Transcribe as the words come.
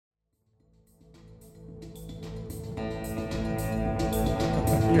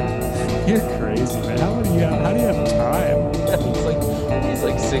crazy, man. How do you have time? He's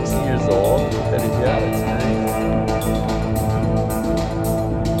like 60 years old, and yeah, it's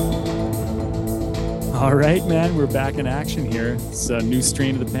All right, man, we're back in action here. It's a new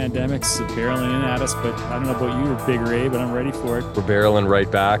strain of the pandemic, so barreling in at us. But I don't know about you or Big Ray, but I'm ready for it. we're barreling right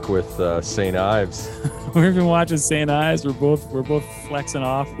back with St. Ives. We've been watching St. Ives. We're both flexing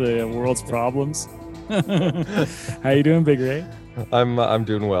off the world's problems. How you doing, Big Ray? I'm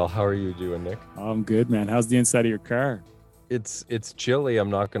doing well. How are you doing, Nick? I'm good, man. How's the inside of your car? It's chilly. I'm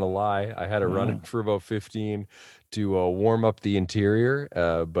not gonna lie. I had to run it for about 15 to warm up the interior,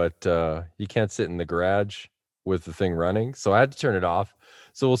 but you can't sit in the garage with the thing running, so I had to turn it off.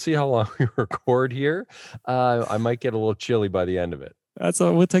 So we'll see how long we record here. I might get a little chilly by the end of it. That's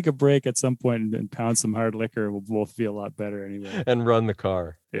all. We'll take a break at some point and pound some hard liquor. We'll both feel a lot better anyway. And run the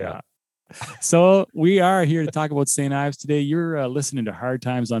car. Yeah. So we are here to talk about St. Ives today. You're listening to Hard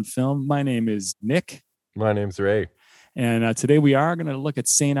Times on Film. My name is Nick. My name's Ray. And today we are going to look at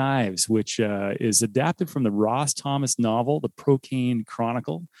St. Ives, which is adapted from the Ross Thomas novel, The Procaine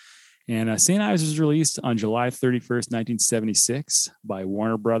Chronicle. And St. Ives was released on July 31st, 1976 by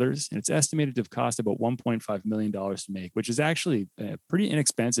Warner Brothers. And it's estimated to have cost about $1.5 million to make, which is actually pretty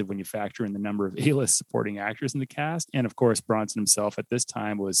inexpensive when you factor in the number of A-list supporting actors in the cast. And of course, Bronson himself at this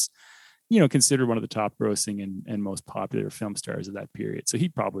time was, considered one of the top grossing and most popular film stars of that period. So he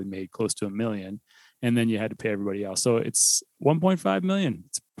probably made close to $1 million. And then you had to pay everybody else. So it's $1.5 million.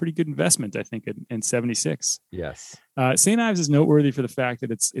 It's a pretty good investment, I think, in 76. Yes. St. Ives is noteworthy for the fact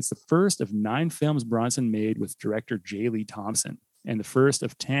that it's the first of 9 films Bronson made with director J. Lee Thompson, and the first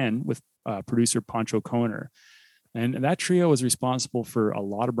of 10 with producer Pancho Conner. And that trio was responsible for a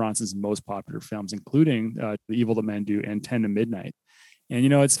lot of Bronson's most popular films, including The Evil That Men Do and 10 to Midnight. And,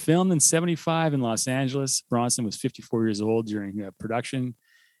 it's filmed in 75 in Los Angeles. Bronson was 54 years old during production.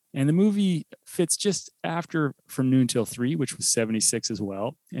 And the movie fits just after From Noon Till 3, which was 76 as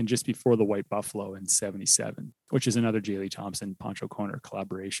well, and just before The White Buffalo in 77, which is another J. Lee Thompson, Pancho Conner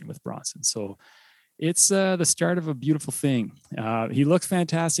collaboration with Bronson. So it's the start of a beautiful thing. He looks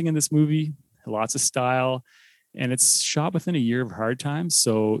fantastic in this movie, lots of style, and it's shot within a year of Hard Times.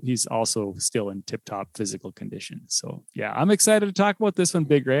 So he's also still in tip-top physical condition. So yeah, I'm excited to talk about this one,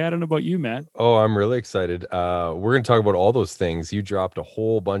 Big Ray. I don't know about you, man. Oh, I'm really excited. We're going to talk about all those things. You dropped a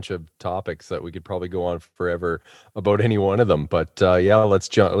whole bunch of topics that we could probably go on forever about any one of them. But yeah, let's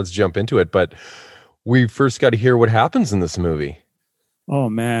jump into it. But we first got to hear what happens in this movie. Oh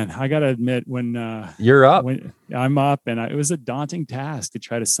man, I gotta admit, when you're up, when I'm up, and it was a daunting task to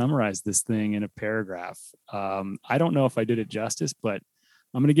try to summarize this thing in a paragraph. I don't know if I did it justice, but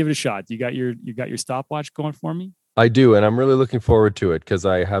I'm gonna give it a shot. You got your stopwatch going for me? I do, and I'm really looking forward to it because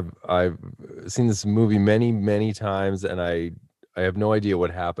I've seen this movie many times, and I have no idea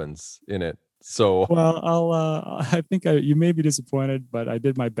what happens in it. So well, I think you may be disappointed, but I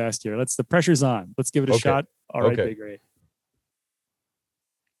did my best here. The pressure's on. Let's give it a shot. All right, Big Ray.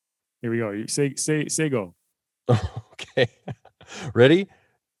 Here we go. You say go. Okay. Ready?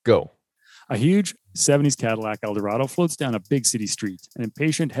 Go. A huge 70s Cadillac Eldorado floats down a big city street. An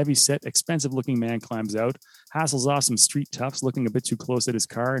impatient, heavy-set, expensive-looking man climbs out, hassles off some street toughs looking a bit too close at his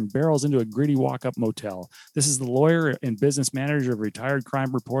car, and barrels into a gritty walk-up motel. This is the lawyer and business manager of a retired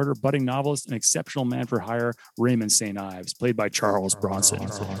crime reporter, budding novelist, and exceptional man for hire, Raymond St. Ives, played by Charles Bronson.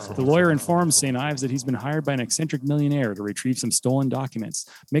 The lawyer informs St. Ives that he's been hired by an eccentric millionaire to retrieve some stolen documents,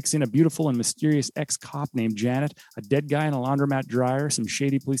 mixing a beautiful and mysterious ex-cop named Janet, a dead guy in a laundromat dryer, some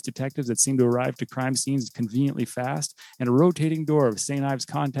shady police detectives that seem to arrive to crime scenes conveniently fast, and a rotating door of St. Ives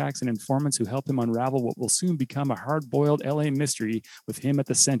contacts and informants who help him unravel what will soon become a hard-boiled LA mystery with him at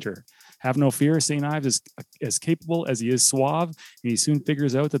the center. Have no fear, St. Ives is as capable as he is suave, and he soon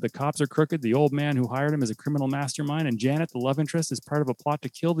figures out that the cops are crooked, the old man who hired him is a criminal mastermind, and Janet, the love interest, is part of a plot to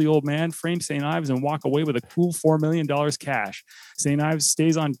kill the old man, frame St. Ives, and walk away with a cool $4 million cash. St. Ives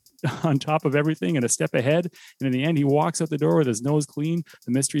stays on top of everything and a step ahead, and in the end, he walks out the door with his nose clean,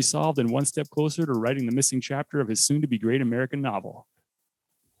 the mystery solved, and one step closer to writing the missing chapter of his soon-to-be great American novel.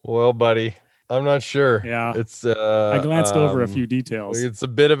 Well, buddy, I'm not sure. Yeah, it's. I glanced over a few details. It's a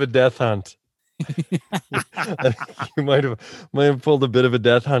bit of a death hunt. You might have pulled a bit of a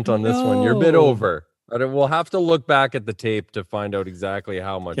death hunt on this one. You're a bit over. We'll have to look back at the tape to find out exactly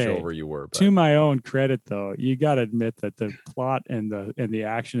how much over you were. But. To my own credit, though, you got to admit that the plot and the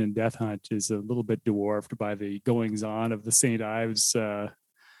action in Death Hunt is a little bit dwarfed by the goings on of the St. Ives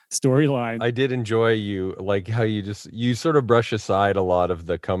storyline. I did enjoy how you sort of brush aside a lot of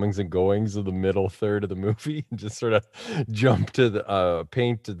the comings and goings of the middle third of the movie and just sort of jump to the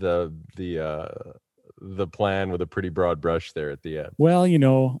paint to the the plan with a pretty broad brush there at the end. Well,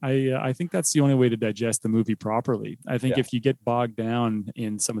 I think that's the only way to digest the movie properly. I think if you get bogged down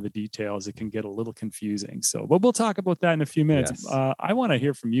in some of the details, it can get a little confusing. So, but we'll talk about that in a few minutes. Yes. I want to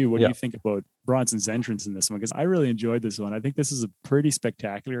hear from you. What do you think about Bronson's entrance in this one? Because I really enjoyed this one. I think this is a pretty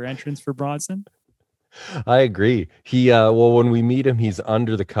spectacular entrance for Bronson. I agree. He well, when we meet him, he's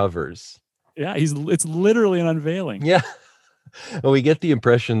under the covers. Yeah, it's literally an unveiling. Yeah. And we get the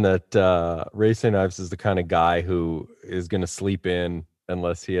impression that Ray St. Ives is the kind of guy who is going to sleep in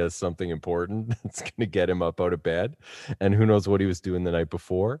unless he has something important that's going to get him up out of bed. And who knows what he was doing the night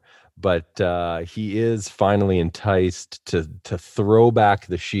before. But he is finally enticed to throw back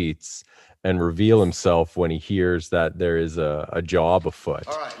the sheets and reveal himself when he hears that there is a job afoot.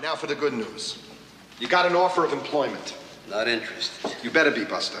 All right, now for the good news. You got an offer of employment. Not interested. You better be,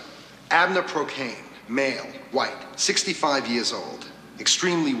 Buster. Abner Procane, male, white, 65 years old,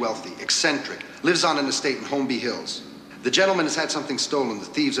 extremely wealthy, eccentric, lives on an estate in Holmby Hills. The gentleman has had something stolen. The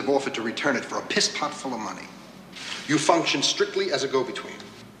thieves have offered to return it for a piss pot full of money. You function strictly as a go-between.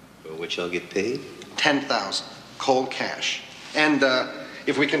 For which I'll get paid? $10,000, cold cash. And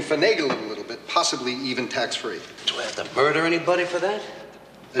if we can finagle it a little bit, possibly even tax-free. Do I have to murder anybody for that?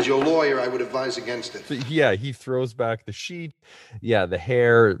 As your lawyer, I would advise against it. Yeah, he throws back the sheet. Yeah, the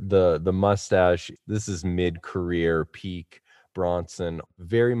hair, the mustache. This is mid-career peak Bronson.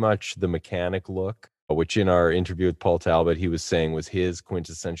 Very much the mechanic look, which in our interview with Paul Talbot, he was saying was his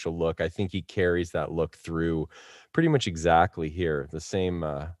quintessential look. I think he carries that look through pretty much exactly here. The same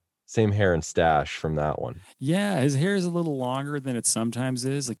hair and stash from that one. Yeah, his hair is a little longer than it sometimes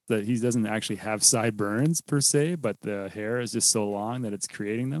is. Like he doesn't actually have sideburns per se, but the hair is just so long that it's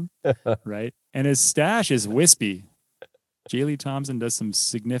creating them, right? And his stash is wispy. J. Lee Thompson does some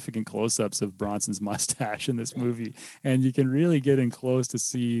significant close-ups of Bronson's mustache in this movie, and you can really get in close to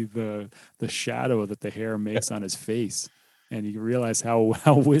see the shadow that the hair makes on his face, and you realize how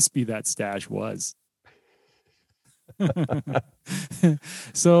wispy that stash was.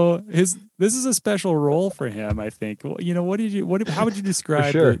 So this is a special role for him, I think. Well, how would you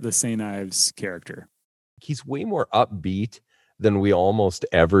describe the St. Ives character? He's way more upbeat than we almost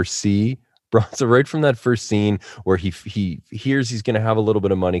ever see Bronson, right from that first scene where he hears he's going to have a little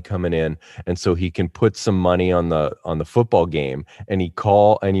bit of money coming in, and so he can put some money on the football game, and he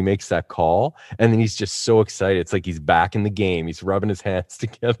makes that call, and then he's just so excited. It's like he's back in the game. He's rubbing his hands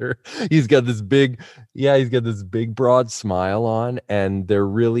together. He's got this big broad smile on, and there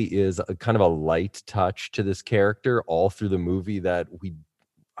really is a kind of a light touch to this character all through the movie that we,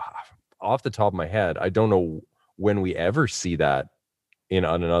 off the top of my head, I don't know when we ever see that on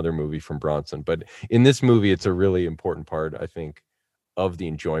another movie from Bronson, but in this movie, it's a really important part, I think, of the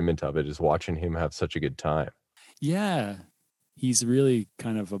enjoyment of it, is watching him have such a good time. Yeah, he's really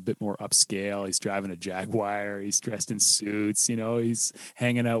kind of a bit more upscale. He's driving a Jaguar. He's dressed in suits. He's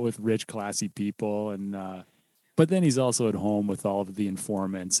hanging out with rich, classy people, and but then he's also at home with all of the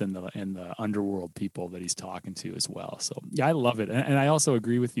informants and the underworld people that he's talking to as well. So yeah, I love it, and I also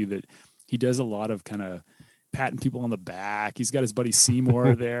agree with you that he does a lot of kind of patting people on the back. He's got his buddy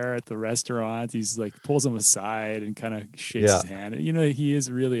Seymour there at the restaurant. He's like pulls him aside and kind of shakes his hand. He is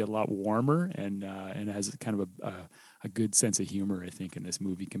really a lot warmer and has kind of a good sense of humor, I think, in this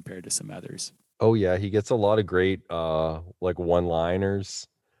movie compared to some others. Oh yeah, he gets a lot of great like one-liners.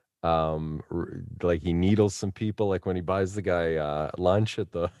 Like he needles some people, like when he buys the guy lunch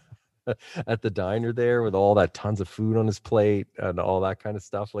at the diner there with all that tons of food on his plate and all that kind of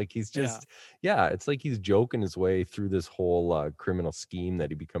stuff. Like he's just, it's like he's joking his way through this whole criminal scheme that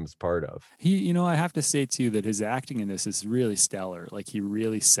he becomes part of. I have to say too that his acting in this is really stellar. Like he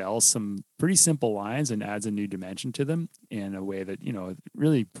really sells some pretty simple lines and adds a new dimension to them in a way that,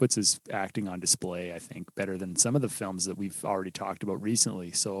 really puts his acting on display, I think, better than some of the films that we've already talked about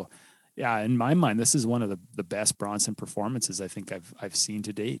recently. So yeah, in my mind, this is one of the best Bronson performances I think I've seen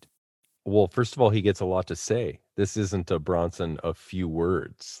to date. Well, first of all, he gets a lot to say. This isn't a Bronson of few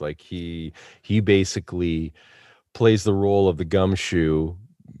words. Like he basically plays the role of the gumshoe,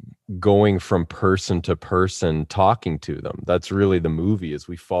 going from person to person, talking to them. That's really the movie, as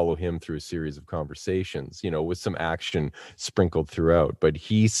we follow him through a series of conversations, with some action sprinkled throughout. But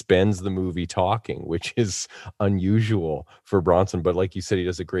he spends the movie talking, which is unusual for Bronson. But like you said, he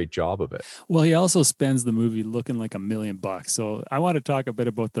does a great job of it. Well, he also spends the movie looking like $1 million. So I want to talk a bit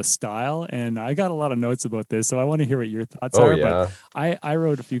about the style, and I got a lot of notes about this. So I want to hear what your thoughts are. Yeah. But I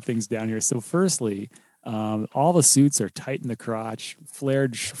wrote a few things down here. So firstly, all the suits are tight in the crotch,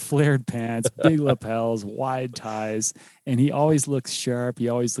 flared pants, big lapels, wide ties, and he always looks sharp. He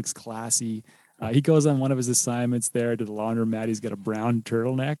always looks classy. He goes on one of his assignments there to the laundromat. He's got a brown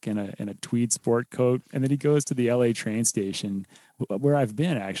turtleneck and a tweed sport coat. And then he goes to the LA train station where I've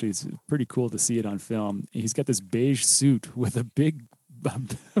been, actually. It's pretty cool to see it on film. He's got this beige suit with a big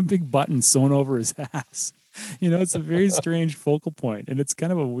button sewn over his ass. It's a very strange focal point, and it's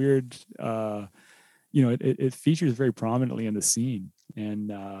kind of a weird, it features very prominently in the scene.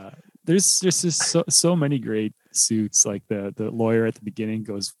 And there's just so many great suits. Like the lawyer at the beginning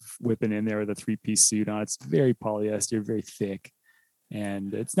goes whipping in there with a 3-piece suit on. It's very polyester, very thick,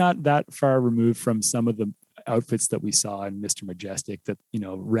 and it's not that far removed from some of the outfits that we saw in Mr. Majestic that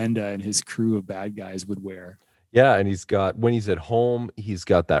Renda and his crew of bad guys would wear. Yeah, and when he's at home, he's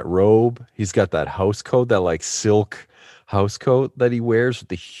got that robe, he's got that house coat, that like silk house coat that he wears with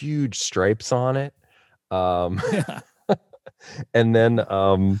the huge stripes on it. And then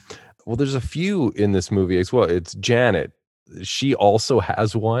well, there's a few in this movie as well. It's Janet. She also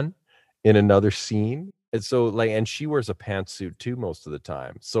has one in another scene. And so and she wears a pantsuit too most of the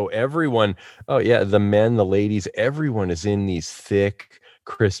time. So everyone, the men, the ladies, everyone is in these thick,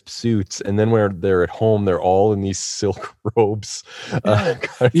 crisp suits. And then when they're at home, they're all in these silk robes. Yeah.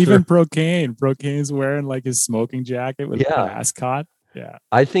 Even Procaine's wearing like his smoking jacket with a mascot. Yeah.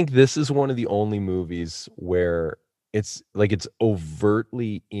 I think this is one of the only movies where it's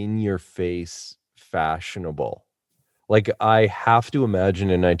overtly in your face fashionable. Like, I have to imagine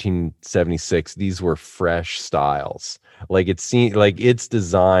in 1976 these were fresh styles. Like, it's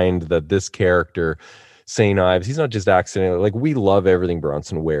designed that this character, St. Ives, he's not just accidentally, like, we love everything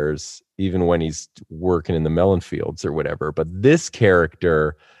Bronson wears even when he's working in the melon fields or whatever, but this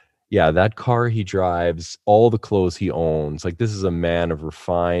character, that car he drives, all the clothes he owns, like, this is a man of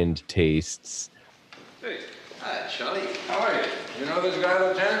refined tastes. Hey. Hi, Charlie. How are you? You know this guy,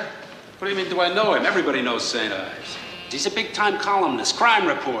 Lieutenant? What do you mean, do I know him? Everybody knows St. Ives. He's a big-time columnist, crime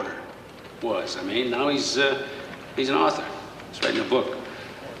reporter. Now he's an author. He's writing a book.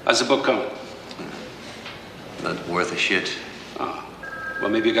 How's the book coming? Not worth a shit. Oh. Well,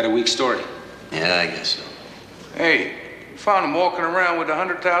 maybe you got a weak story. Yeah, I guess so. Hey, you found him walking around with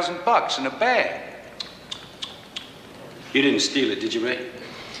 $100,000 in a bag. You didn't steal it, did you, Ray?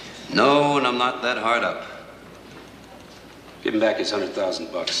 No, and I'm not that hard up. Give him back his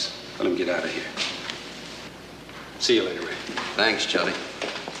 $100,000. Let him get out of here. See you later, Ray. Thanks, Charlie.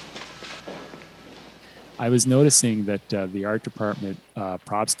 I was noticing that the art department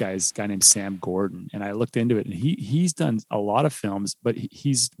props guy is a guy named Sam Gordon, and I looked into it, and he's done a lot of films, but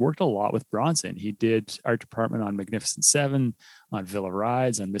he's worked a lot with Bronson. He did art department on Magnificent Seven, on Villa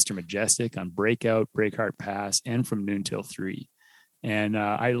Rides, on Mr. Majestic, on Breakout, Breakheart Pass, and From Noon Till 3. And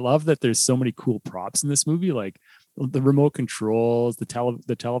I love that there's so many cool props in this movie, like the remote controls, the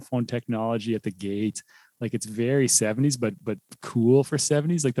telephone technology at the gate. Like, it's very 70s, but cool for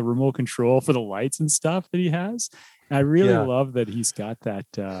 70s, like the remote control for the lights and stuff that he has. And I really love that he's got that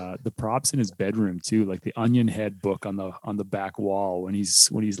the props in his bedroom too, like the Onion Head book on the back wall. When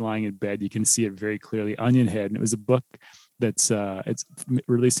he's lying in bed, you can see it very clearly. Onion Head, and it was a book that's it's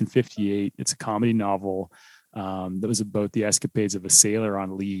released in 1958. It's a comedy novel that was about the escapades of a sailor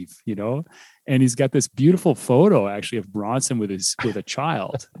on leave, and he's got this beautiful photo actually of Bronson with a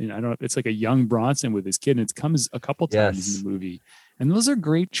child. And it's like a young Bronson with his kid, and it comes a couple times in the movie. And those are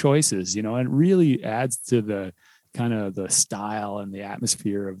great choices, and it really adds to the kind of the style and the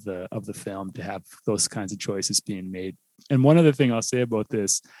atmosphere of the film to have those kinds of choices being made. And one other thing I'll say about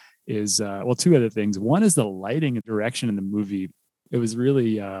this is, two other things. One is the lighting and direction in the movie. It was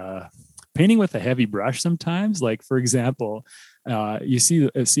really painting with a heavy brush sometimes. Like, for example, you see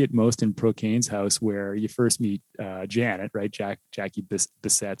it most in Procaine's house, where you first meet Janet, right? Jackie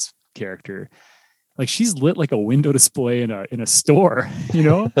Bissette's character. Like, she's lit like a window display in a store,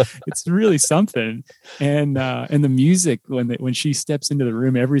 It's really something. And the music when she steps into the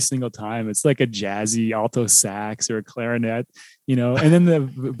room every single time, it's like a jazzy alto sax or a clarinet, And then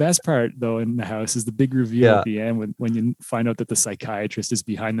the best part though in the house is the big reveal at the end when you find out that the psychiatrist is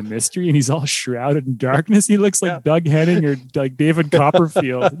behind the mystery, and he's all shrouded in darkness. He looks like Doug Henning or like David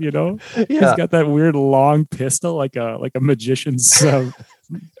Copperfield, He's got that weird long pistol, like a magician's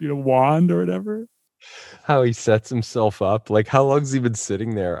wand or whatever. How he sets himself up, like, how long's he been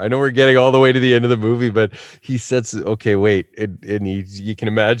sitting there? I know we're getting all the way to the end of the movie, but he sets, okay, wait, and you can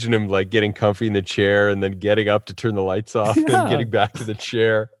imagine him like getting comfy in the chair and then getting up to turn the lights off and getting back to the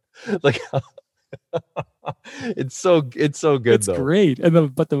chair. Like, it's so good. It's though. Great. And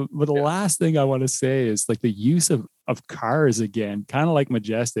the last thing I want to say is like the use of cars again, kind of like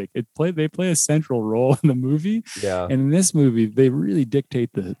Majestic. They play a central role in the movie. Yeah. And in this movie, they really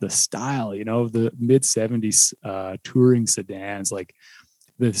dictate the style, of the mid 70s touring sedans. Like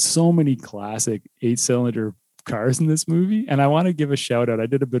there's so many classic 8-cylinder cars in this movie. And I want to give a shout out. I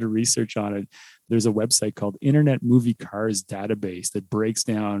did a bit of research on it. There's a website called Internet Movie Cars Database that breaks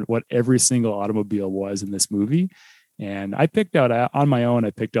down what every single automobile was in this movie. And I picked out on my own, I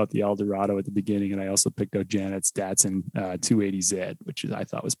picked out the Eldorado at the beginning, and I also picked out Janet's Datsun 280Z, which I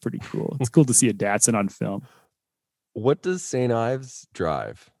thought was pretty cool. It's cool to see a Datsun on film. What does St. Ives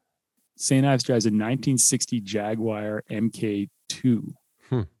drive? St. Ives drives a 1960 Jaguar MK2.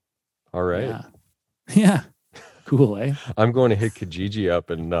 All right. Yeah. Yeah. Cool, eh? I'm going to hit Kijiji up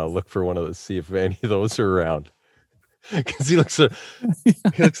and look for one of those, see if any of those are around. Because he looks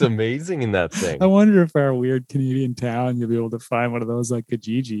amazing in that thing. I wonder if our weird Canadian town you'll be able to find one of those like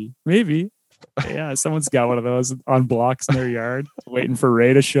Kijiji. Maybe. Yeah, someone's got one of those on blocks in their yard, waiting for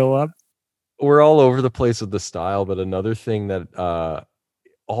Ray to show up. We're all over the place with the style, but another thing that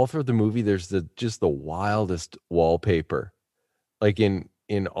all through the movie, there's just the wildest wallpaper, like in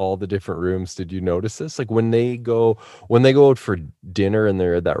all the different rooms. Did you notice this? Like when they go out for dinner and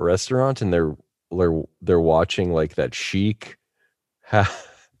they're at that restaurant and they're watching like that Chic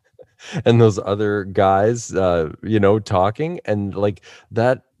and those other guys talking, and like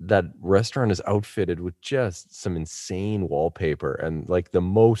that restaurant is outfitted with just some insane wallpaper and like the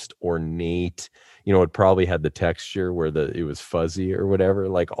most ornate, it probably had the texture where it was fuzzy or whatever,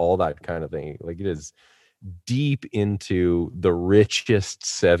 like all that kind of thing. Like it is deep into the richest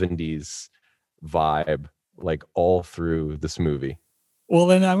 70s vibe, like all through this movie. Well,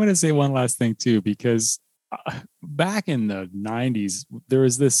 then I'm going to say one last thing too, because back in the 90s, there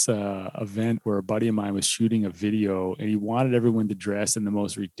was this event where a buddy of mine was shooting a video and he wanted everyone to dress in the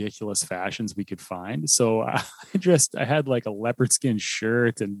most ridiculous fashions we could find. So I had like a leopard skin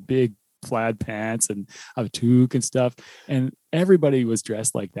shirt and big plaid pants and a toque and stuff. And everybody was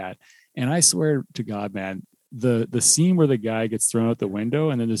dressed like that. And I swear to God, man, the scene where the guy gets thrown out the window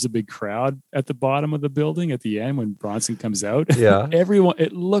and then there's a big crowd at the bottom of the building at the end when Bronson comes out. Yeah. Everyone,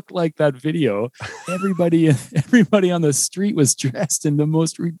 it looked like that video. Everybody on the street was dressed in the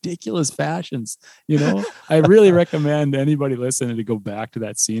most ridiculous fashions. I really recommend anybody listening to go back to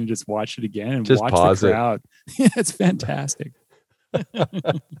that scene and just watch it again and just watch the crowd. Yeah, it's fantastic.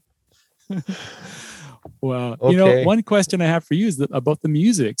 Well, okay. One question I have for you is about the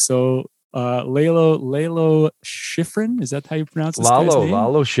music. So Lalo Schifrin, is that how you pronounce this guy's name?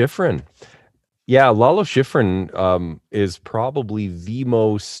 Lalo Schifrin. Yeah, Lalo Schifrin is probably the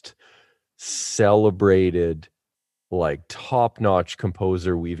most celebrated, like top-notch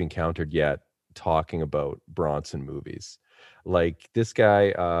composer we've encountered yet talking about Bronson movies. Like this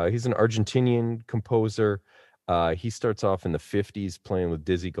guy, he's an Argentinian composer. He starts off in the 50s playing with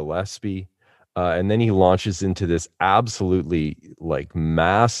Dizzy Gillespie. And then he launches into this absolutely like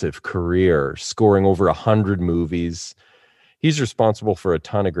massive career, scoring over 100 movies. He's responsible for a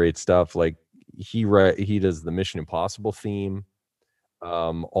ton of great stuff. Like he does the Mission Impossible theme,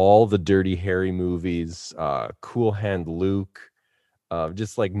 all the Dirty Harry movies, Cool Hand Luke,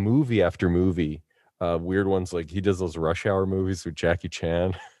 just like movie after movie. Weird ones, like he does those Rush Hour movies with Jackie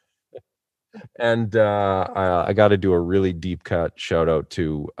Chan. And I got to do a really deep cut shout out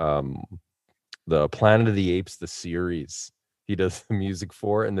to the Planet of the Apes, the series. He does the music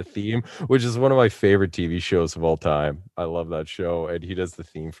for and the theme, which is one of my favorite TV shows of all time. I love that show, and he does the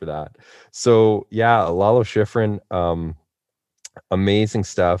theme for that. So yeah, Lalo Schifrin, amazing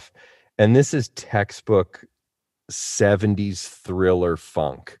stuff. And this is textbook 70s thriller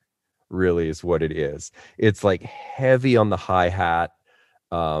funk, really is what it is. It's like heavy on the hi-hat.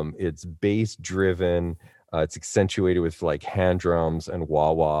 It's bass driven. It's accentuated with like hand drums and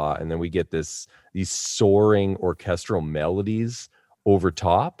wah-wah. And then we get these soaring orchestral melodies over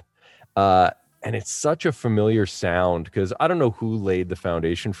top. And it's such a familiar sound because I don't know who laid the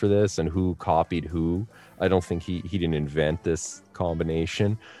foundation for this and who copied who. I don't think he didn't invent this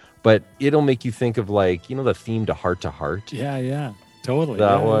combination, but it'll make you think of like, the theme to Heart to Heart. Yeah, totally.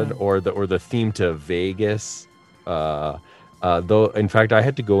 That one. Or the theme to Vegas. Though, in fact, I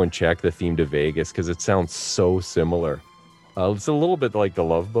had to go and check the theme to Vegas because it sounds so similar. It's a little bit like the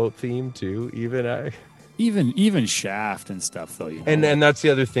Love Boat theme too, even Shaft and stuff though. And that's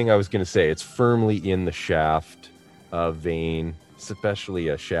the other thing I was going to say. It's firmly in the Shaft vein,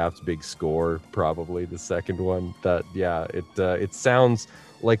 especially Shaft's big score, probably the second one. It sounds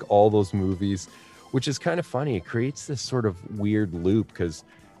like all those movies, which is kind of funny. It creates this sort of weird loop because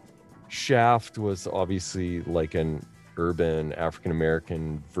Shaft was obviously like an urban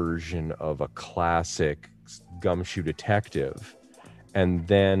African-American version of a classic gumshoe detective, and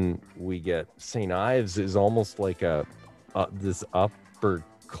then we get St. Ives is almost like this upper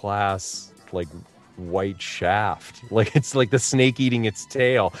class like white shaft. Like it's like the snake eating its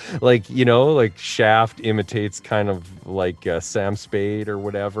tail. Like, you know, like Shaft imitates kind of like Sam Spade or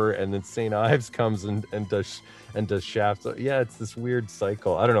whatever, and then St. Ives comes and does Shaft. So, yeah, it's this weird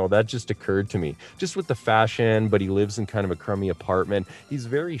cycle. I don't know. That just occurred to me. Just with the fashion, but he lives in kind of a crummy apartment. He's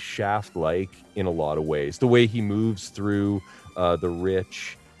very Shaft-like in a lot of ways. The way he moves through the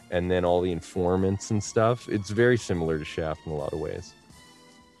rich and then all the informants and stuff. It's very similar to Shaft in a lot of ways.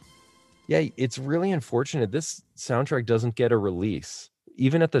 Yeah, it's really unfortunate. This soundtrack doesn't get a release,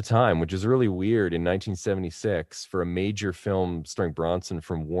 even at the time, which is really weird in 1976 for a major film starring Bronson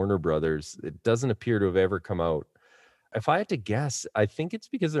from Warner Brothers. It doesn't appear to have ever come out. If I had to guess, I think it's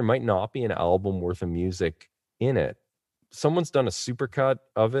because there might not be an album worth of music in it. Someone's done a supercut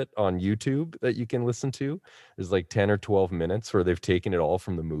of it on YouTube that you can listen to. There's like 10 or 12 minutes where they've taken it all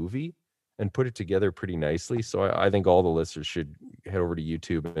from the movie and put it together pretty nicely. So I think all the listeners should head over to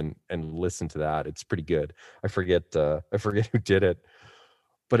YouTube and listen to that. It's pretty good. I forget who did it.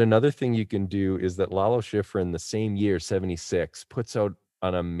 But another thing you can do is that Lalo Schifrin, the same year, 76, puts out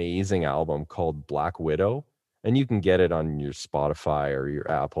an amazing album called Black Widow. And you can get it on your Spotify or your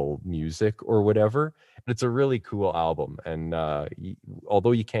Apple Music or whatever. And it's a really cool album. And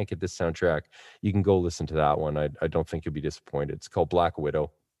although you can't get this soundtrack, you can go listen to that one. I don't think you'll be disappointed. It's called Black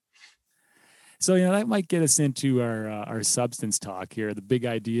Widow. So, you know, that might get us into our substance talk here, the big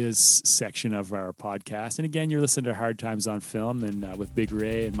ideas section of our podcast. And again, you're listening to Hard Times on Film and with Big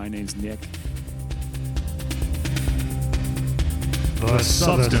Ray, and my name's Nick. The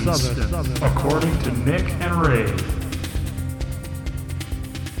substance, according to Nick and Ray.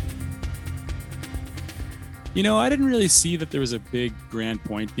 You know, I didn't really see that there was a big grand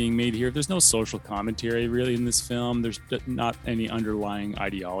point being made here. There's no social commentary really in this film. There's not any underlying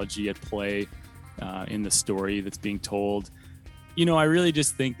ideology at play in the story that's being told. You know, I really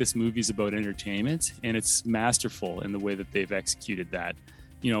just think this movie's about entertainment, and it's masterful in the way that they've executed that.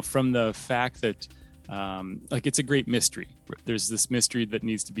 You know, from the fact that like it's a great mystery. There's this mystery that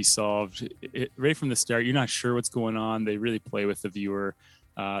needs to be solved right from the start. You're not sure what's going on. They really play with the viewer.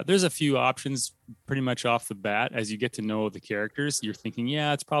 There's a few options pretty much off the bat. As you get to know the characters, you're thinking,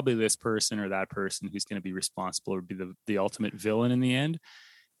 yeah, it's probably this person or that person who's going to be responsible or be the ultimate villain in the end.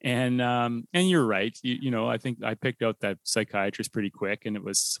 And you're right. You know, I think I picked out that psychiatrist pretty quick, and it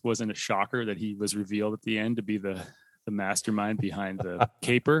wasn't a shocker that he was revealed at the end to be the mastermind behind the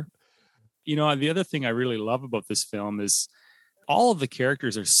caper. You know, the other thing I really love about this film is all of the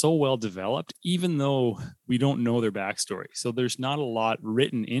characters are so well developed, even though we don't know their backstory. So there's not a lot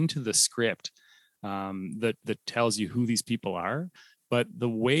written into the script that tells you who these people are. But the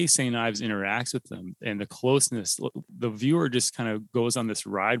way St. Ives interacts with them and the closeness, the viewer just kind of goes on this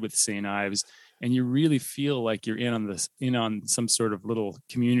ride with St. Ives, and you really feel like you're in on some sort of little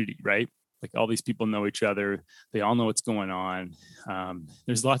community, right? Like all these people know each other. They all know what's going on.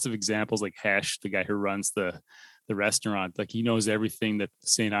 There's lots of examples like Hesh, the guy who runs the restaurant. Like he knows everything that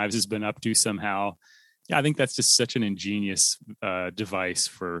St. Ives has been up to somehow. Yeah, I think that's just such an ingenious device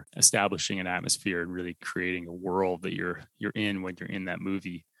for establishing an atmosphere and really creating a world that you're in when you're in that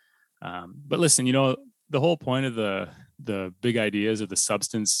movie. But listen, you know, the whole point of the big ideas of the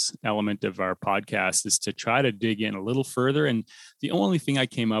substance element of our podcast is to try to dig in a little further. And the only thing I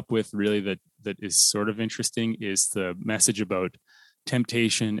came up with really that is sort of interesting is the message about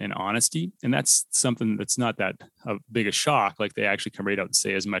temptation and honesty. And that's something that's not that big a shock. Like they actually come right out and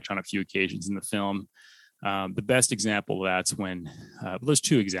say as much on a few occasions in the film. The best example of that's when there's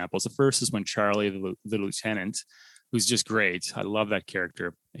two examples. The first is when Charlie, the lieutenant, who's just great. I love that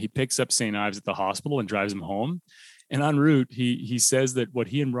character. He picks up St. Ives at the hospital and drives him home. And en route, he says that what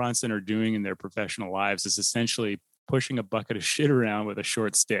he and Bronson are doing in their professional lives is essentially pushing a bucket of shit around with a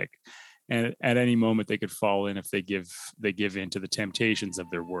short stick. And at any moment they could fall in if they give in to the temptations of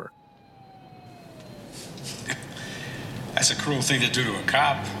their work. That's a cruel thing to do to a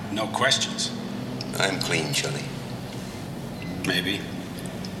cop. No questions. I'm clean, Charlie. Maybe.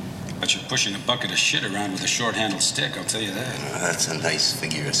 But you're pushing a bucket of shit around with a short-handled stick, I'll tell you that. That's a nice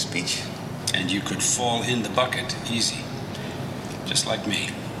figure of speech. And you could fall in the bucket, easy. Just like me.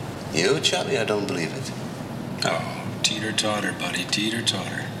 You, Charlie? I don't believe it. Oh, teeter-totter, buddy,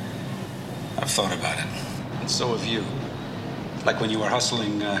 teeter-totter. I've thought about it. And so have you. Like when you were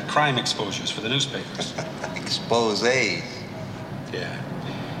hustling crime exposures for the newspapers. Exposés? Yeah.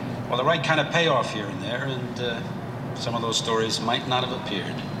 Well, the right kind of payoff here and there, and some of those stories might not have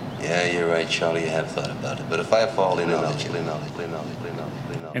appeared. Yeah, you're right, Charlie. You have thought about it. But if I fall in knowledge.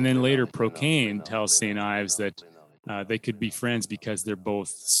 And then later, Procaine tells St. Ives that they could be friends because they're both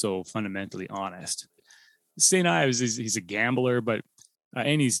so fundamentally honest. St. Ives he's a gambler, but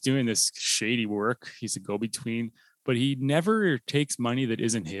and he's doing this shady work. He's a go-between, but he never takes money that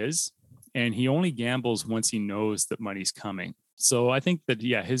isn't his, and he only gambles once he knows that money's coming. So I think that,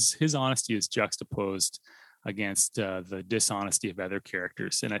 yeah, his honesty is juxtaposed against the dishonesty of other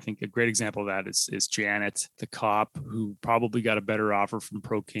characters. And I think a great example of that is Janet, the cop who probably got a better offer from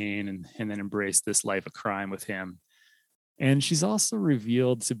Procaine and then embraced this life of crime with him. And she's also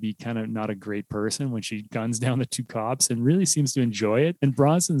revealed to be kind of not a great person when she guns down the two cops and really seems to enjoy it. And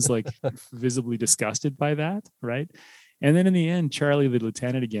Bronson's like visibly disgusted by that, right? And then in the end, Charlie, the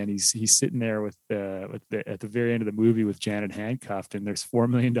lieutenant, again, he's sitting there with at the very end of the movie with Janet handcuffed, and there's $4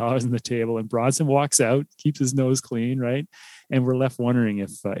 million on the table, and Bronson walks out, keeps his nose clean, right? And we're left wondering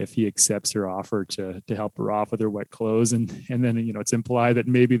if he accepts her offer to help her off with her wet clothes, and then it's implied that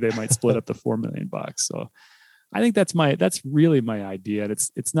maybe they might split up the $4 million. So I think that's really my idea. And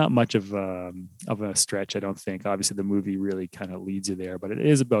it's not much of a stretch, I don't think. Obviously, the movie really kind of leads you there, but it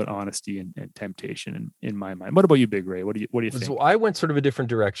is about honesty and temptation in my mind. What about you, Big Ray? What do you think? So I went sort of a different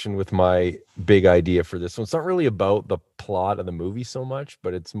direction with my big idea for this one. It's not really about the plot of the movie so much,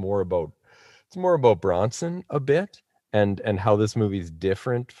 but it's more about Bronson a bit, and how this movie is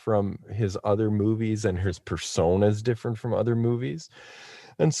different from his other movies, and his persona is different from other movies.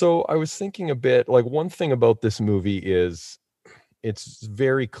 And so I was thinking a bit, like, one thing about this movie is it's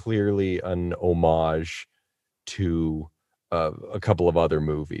very clearly an homage to a couple of other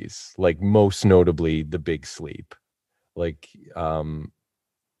movies, like most notably The Big Sleep. Like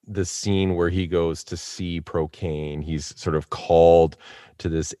the scene where he goes to see Procaine, he's sort of called to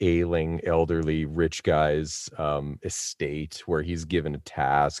this ailing, elderly, rich guy's estate where he's given a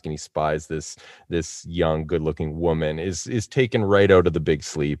task, and he spies this young, good-looking woman, is taken right out of The Big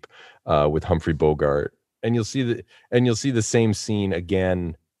Sleep with Humphrey Bogart. And you'll see the same scene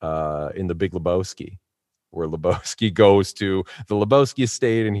again in The Big Lebowski, where Lebowski goes to the Lebowski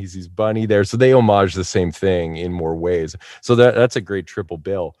estate and he sees Bunny there. So they homage the same thing in more ways. So that's a great triple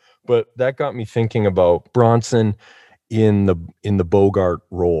bill. But that got me thinking about Bronson in the Bogart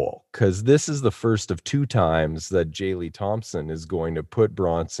role, because this is the first of two times that J. Lee Thompson is going to put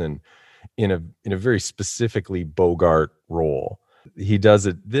Bronson in a very specifically Bogart role. He does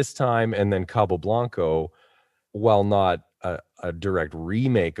it this time, and then Cabo Blanco, while not a direct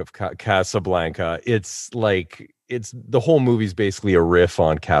remake of Casablanca, it's the whole movie's basically a riff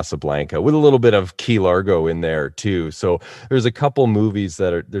on Casablanca with a little bit of Key Largo in there too. So there's a couple movies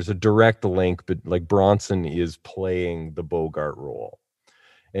there's a direct link, but like Bronson is playing the Bogart role,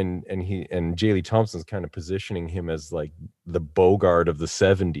 and J. Lee Thompson's kind of positioning him as like the Bogart of the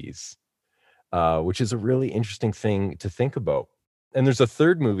 70s, which is a really interesting thing to think about. And there's a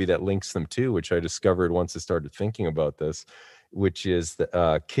third movie that links them too, which I discovered once I started thinking about this, which is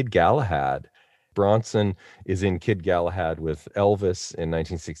the Kid Galahad. Bronson is in Kid Galahad with Elvis in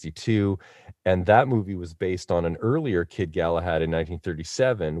 1962, and that movie was based on an earlier Kid Galahad in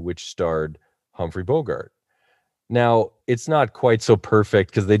 1937, which starred Humphrey Bogart. Now, it's not quite so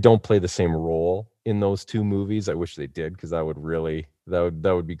perfect because they don't play the same role in those two movies. I wish they did, because that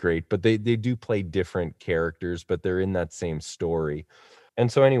would be great. But they do play different characters, but they're in that same story. And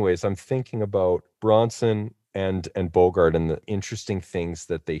so anyways, I'm thinking about Bronson and Bogart and the interesting things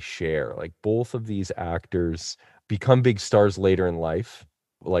that they share. Like, both of these actors become big stars later in life.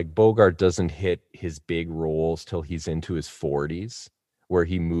 Like, Bogart doesn't hit his big roles till he's into his 40s, where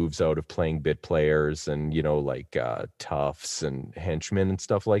he moves out of playing bit players and, toughs and henchmen and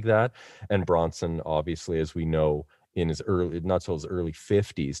stuff like that. And Bronson, obviously, as we know, in his not till his early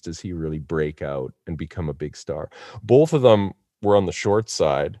 50s does he really break out and become a big star. Both of them were on the short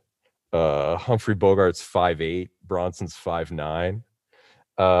side. Humphrey Bogart's 5'8", Bronson's 5'9".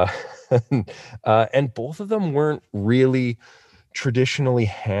 And both of them weren't really traditionally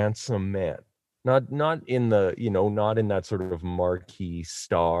handsome men. Not in that sort of marquee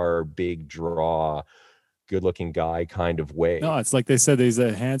star, big draw, good-looking guy kind of way. No, it's like they said he's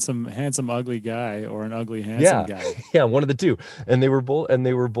a handsome ugly guy, or an ugly handsome guy. Yeah, one of the two. And they were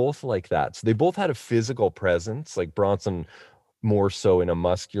both like that. So they both had a physical presence, like Bronson more so in a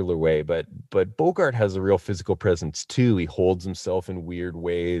muscular way, but Bogart has a real physical presence too. He holds himself in weird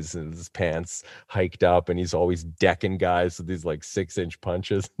ways, and his pants hiked up, and he's always decking guys with these like 6-inch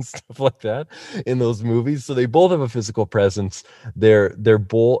punches and stuff like that in those movies. So they both have a physical presence. They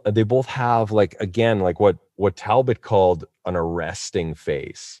both have, like, again, like what Talbot called an arresting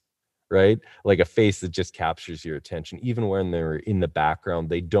face, right? Like a face that just captures your attention. Even when they're in the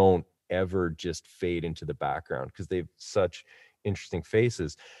background, they don't ever just fade into the background because they have such interesting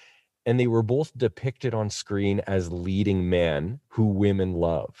faces. And they were both depicted on screen as leading men who women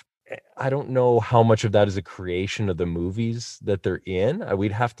love. I don't know how much of that is a creation of the movies that they're in.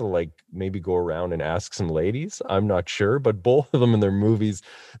 We'd have to like maybe go around and ask some ladies. I'm not sure, but both of them in their movies,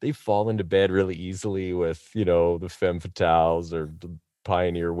 they fall into bed really easily with, you know, the femme fatales or the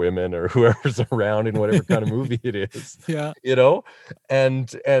pioneer women or whoever's around in whatever kind of movie it is. Yeah. You know,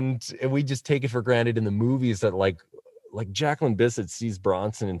 and we just take it for granted in the movies that like Jacqueline Bisset sees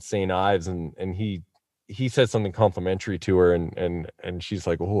Bronson in St. Ives and he said something complimentary to her and she's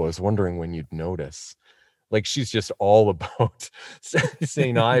like, oh, I was wondering when you'd notice. Like she's just all about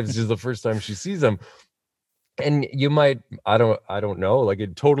St. Ives. This is the first time she sees him. And you might, I don't know, like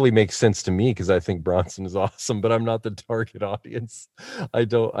it totally makes sense to me because I think Bronson is awesome, but I'm not the target audience. I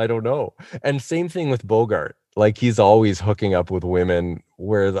don't know. And same thing with Bogart. Like he's always hooking up with women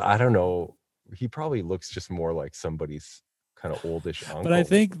where I don't know, he probably looks just more like somebody's kind of oldish uncle.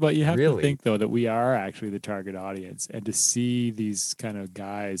 But you have to think though that we are actually the target audience, and to see these kind of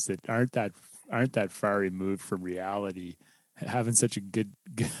guys that aren't that far removed from reality having such a good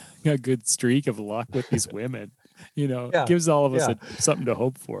streak of luck with these women, you know, gives all of us something to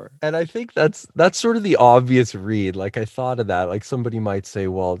hope for. And I think that's sort of the obvious read. Like I thought of that, like somebody might say,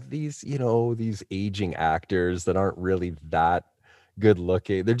 well, these, you know, these aging actors that aren't really that good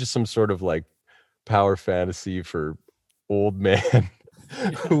looking, they're just some sort of like power fantasy for old men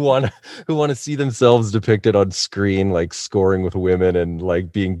who want to see themselves depicted on screen, like scoring with women and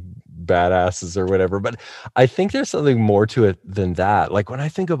like being badasses or whatever. But I think there's something more to it than that. Like when I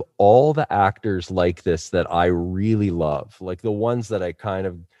think of all the actors like this that I really love, like the ones that I kind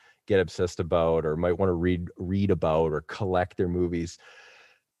of get obsessed about or might want to read about or collect their movies,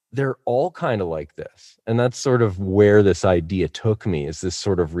 they're all kind of like this. And that's sort of where this idea took me, is this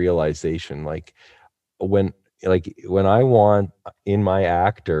sort of realization. Like when I want in my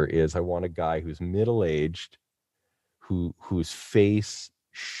actor is I want a guy who's middle-aged, whose face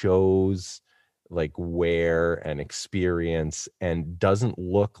shows like wear and experience and doesn't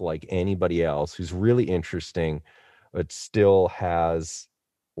look like anybody else, who's really interesting, but still has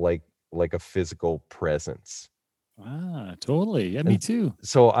like a physical presence. Totally. Yeah, me too.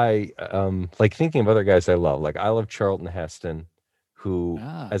 So I like thinking of other guys I love. Like I love Charlton Heston, who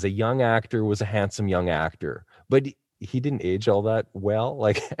as a young actor was a handsome young actor, but he didn't age all that well.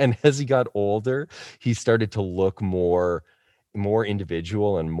 Like, and as he got older, he started to look more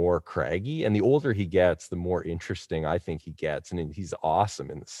individual and more craggy. And the older he gets, the more interesting I think he gets. And he's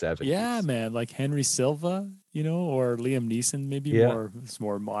awesome in the 70s. Yeah, man. Like Henry Silva, you know, or Liam Neeson, maybe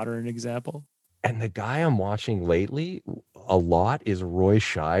more modern example. And the guy I'm watching lately a lot is Roy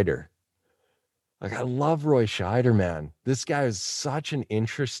Scheider. Like, I love Roy Scheider, man. This guy is such an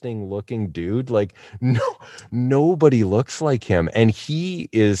interesting looking dude. Like, nobody looks like him. And he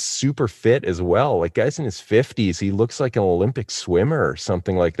is super fit as well. Like, guys in his 50s, he looks like an Olympic swimmer or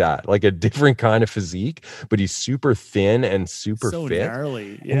something like that. Like a different kind of physique, but he's super thin and super so fit.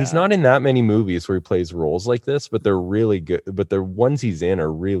 Gnarly. Yeah. And he's not in that many movies where he plays roles like this, but they're really good. But the ones he's in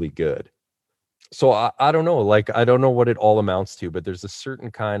are really good. So I don't know. Like, I don't know what it all amounts to, but there's a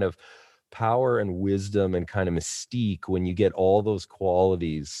certain kind of power and wisdom and kind of mystique when you get all those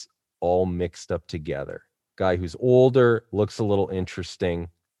qualities all mixed up together. Guy who's older, looks a little interesting,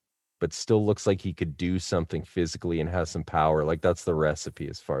 but still looks like he could do something physically and has some power. Like, that's the recipe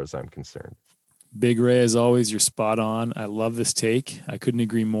as far as I'm concerned. Big Ray, as always, you're spot on. I love this take. I couldn't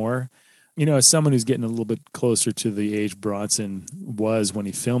agree more. You know, as someone who's getting a little bit closer to the age Bronson was when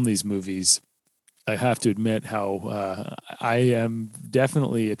he filmed these movies, I have to admit how I am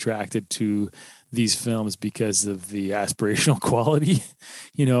definitely attracted to these films because of the aspirational quality.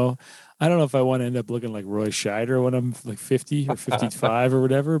 You know, I don't know if I want to end up looking like Roy Scheider when I'm like 50 or 55 or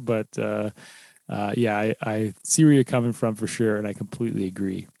whatever, but I see where you're coming from for sure, and I completely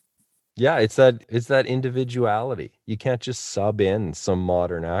agree. Yeah, it's that individuality. You can't just sub in some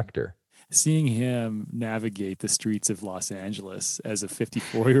modern actor. Seeing him navigate the streets of Los Angeles as a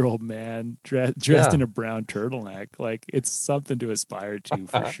 54-year-old man dressed in a brown turtleneck, like, it's something to aspire to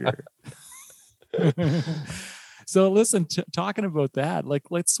for sure. So listen, talking about that,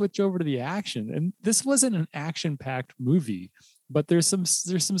 like, let's switch over to the action. And this wasn't an action-packed movie, but there's some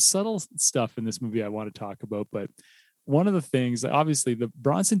subtle stuff in this movie I want to talk about. But one of the things, obviously,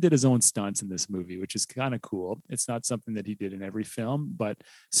 Bronson did his own stunts in this movie, which is kind of cool. It's not something that he did in every film, but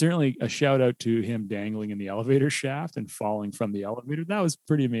certainly a shout out to him dangling in the elevator shaft and falling from the elevator. That was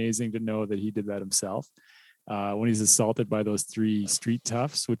pretty amazing to know that he did that himself. When he's assaulted by those three street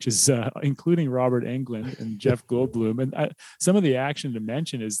toughs, which is including Robert Englund and Jeff Goldblum. And some of the action to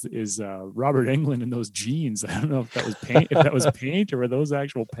mention is Robert Englund in those jeans. I don't know if that was paint, or were those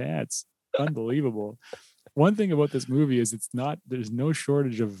actual pants. Unbelievable. one thing about this movie is there's no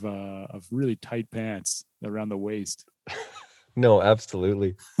shortage of really tight pants around the waist. No,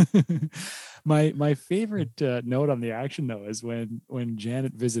 absolutely. My favorite note on the action though is when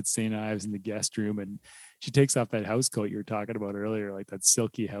Janet visits St. Ives in the guest room and she takes off that house coat you were talking about earlier, like that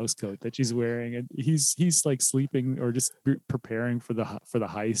silky house coat that she's wearing, and he's like sleeping or just preparing for the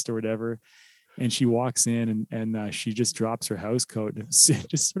heist or whatever. And she walks in and she just drops her house coat and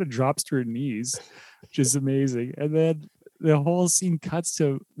just sort of drops to her knees, which is amazing. And then the whole scene cuts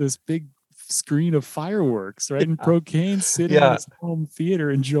to this big screen of fireworks, right? And Procane sitting in his home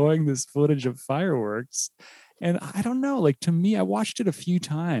theater enjoying this footage of fireworks. And I don't know, like to me, I watched it a few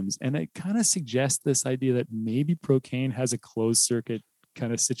times and it kind of suggests this idea that maybe Procane has a closed circuit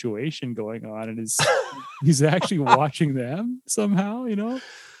kind of situation going on and he's actually watching them somehow, you know?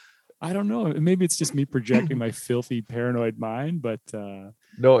 I don't know. Maybe it's just me projecting my filthy paranoid mind, but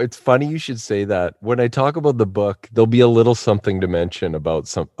no, it's funny you should say that. When I talk about the book, there'll be a little something to mention about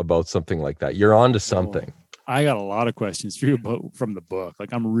something like that. You're on to something. I got a lot of questions for you from the book.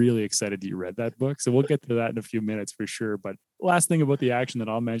 Like, I'm really excited that you read that book. So we'll get to that in a few minutes for sure. But last thing about the action that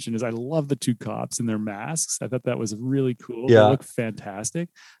I'll mention is I love the two cops in their masks. I thought that was really cool. Yeah. They look fantastic.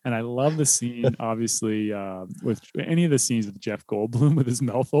 And I love the scene, obviously, with any of the scenes with Jeff Goldblum with his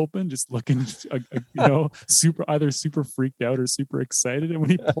mouth open, just looking, either super freaked out or super excited. And when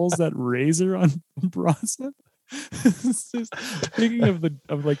he pulls that razor on Bronson, it's just thinking of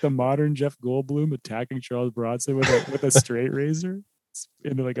the modern Jeff Goldblum attacking Charles Bronson with a straight razor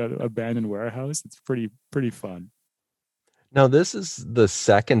into like an abandoned warehouse. It's pretty fun. Now, this is the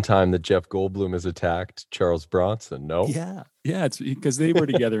second time that Jeff Goldblum has attacked Charles Bronson. No, yeah, it's because they were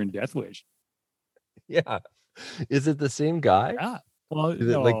together in Death Wish. Yeah, is it the same guy? Yeah. Well, do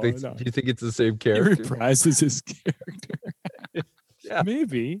you think it's the same character? He reprises his character. Yeah,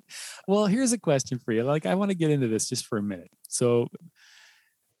 maybe. Well, here's a question for you. Like, I want to get into this just for a minute. So,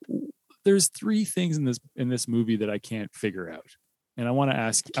 there's three things in this movie that I can't figure out, and I want to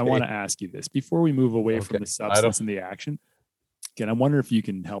ask. Okay. I want to ask you this before we move away from the substance and the action. Again, I wonder if you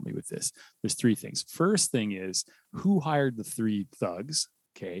can help me with this. There's three things. First thing is, who hired the three thugs?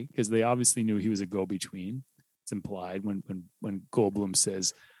 Okay, because they obviously knew he was a go-between. It's implied when Goldblum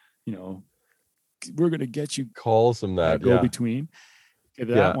says, we're going to get you. Calls him that go-between.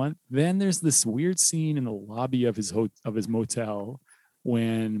 Okay, that one. Then there's this weird scene in the lobby of his motel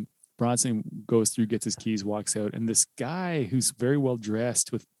when Bronson goes through, gets his keys, walks out, and this guy who's very well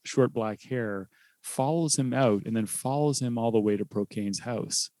dressed with short black hair follows him out and then follows him all the way to Procane's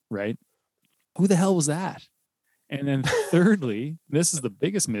house, right? Who the hell was that? And then thirdly, this is the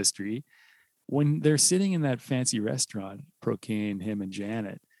biggest mystery, when they're sitting in that fancy restaurant, Procane, him and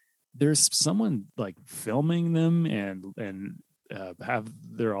Janet, there's someone like filming them and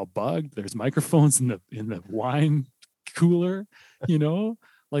they're all bugged. There's microphones in the wine cooler,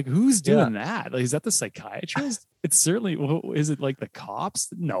 like who's doing that? Like, is that the psychiatrist? It's certainly, is it like the cops?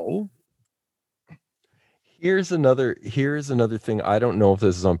 No. Here's another thing. I don't know if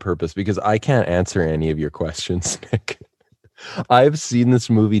this is on purpose because I can't answer any of your questions, Nick. I've seen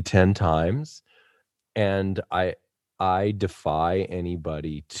this movie 10 times and I defy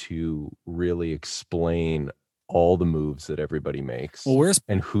anybody to really explain all the moves that everybody makes. Well,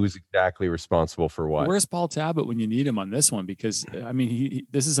 and who's exactly responsible for what. Where's Paul Talbot when you need him on this one? Because I mean,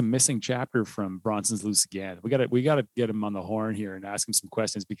 this is a missing chapter from Bronson's Loose Again. We got to get him on the horn here and ask him some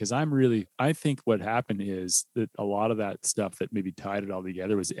questions, because I think what happened is that a lot of that stuff that maybe tied it all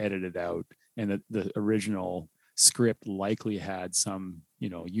together was edited out, and the original script likely had some,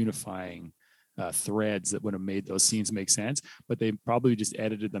 unifying threads that would have made those scenes make sense, but they probably just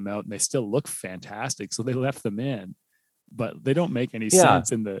edited them out, and they still look fantastic, so they left them in, but they don't make any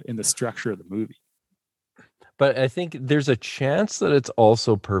sense in the structure of the movie. But I think there's a chance that it's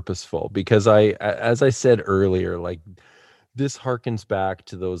also purposeful, because as I said earlier, like, this harkens back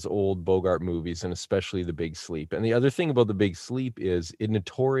to those old Bogart movies, and especially The Big Sleep. And the other thing about The Big Sleep is it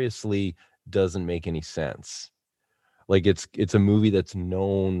notoriously doesn't make any sense. Like, it's a movie that's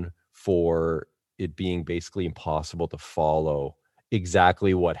known for it being basically impossible to follow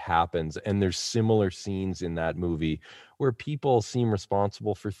exactly what happens. And there's similar scenes in that movie where people seem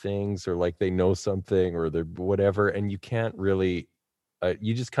responsible for things, or like they know something, or they're whatever, and you can't really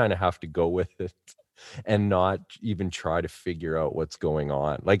you just kind of have to go with it and not even try to figure out what's going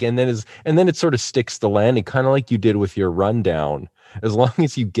on. Like, and then it sort of sticks the landing, kind of like you did with your rundown. As long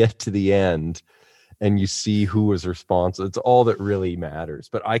as you get to the end and you see who was responsible, it's all that really matters.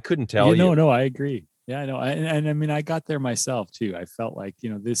 But I couldn't tell you. No, I agree. Yeah, I know. And I mean, I got there myself too. I felt like,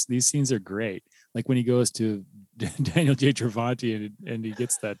 these scenes are great. Like when he goes to Daniel J. Travanti, and he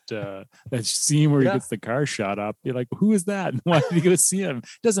gets that scene where he gets the car shot up. You're like, who is that? And why did he go see him?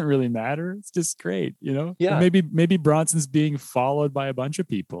 It doesn't really matter. It's just great, you know. Yeah. And maybe Bronson's being followed by a bunch of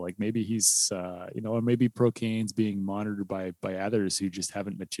people. Like maybe he's or maybe Procaine's being monitored by others who just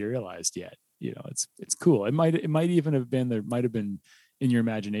haven't materialized yet. You know, it's cool. It might even have been, there might have been in your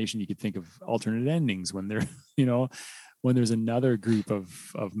imagination, you could think of alternate endings when they're, when there's another group of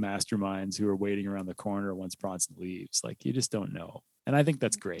masterminds who are waiting around the corner once Bronson leaves. Like, you just don't know. And I think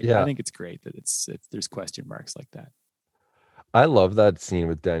that's great. Yeah. I think it's great that there's question marks like that. I love that scene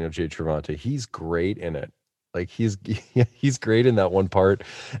with Daniel J. Travanti. He's great in it. Like he's great in that one part.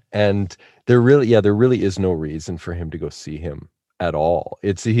 And there really is no reason for him to go see him at all.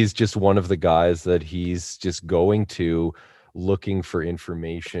 He's just one of the guys that he's just going to, looking for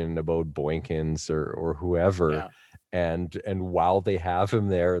information about Boykins or whoever. Yeah. And while they have him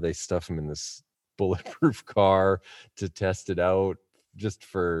there, they stuff him in this bulletproof car to test it out, just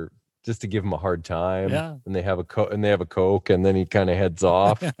to give him a hard time. Yeah. And they have a Coke, and then he kind of heads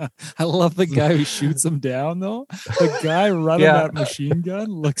off. I love the guy who shoots him down though. The guy running that machine gun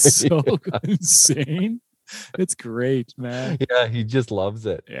looks so insane. It's great, man. Yeah, he just loves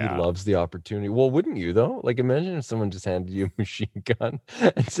it. Yeah. He loves the opportunity. Well, wouldn't you though? Like, imagine if someone just handed you a machine gun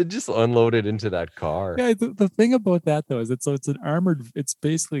and said, just unload it into that car. Yeah, the thing about that though is it's an armored. It's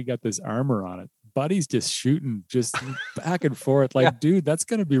basically got this armor on it. Buddy's just shooting just back and forth. Like, dude, that's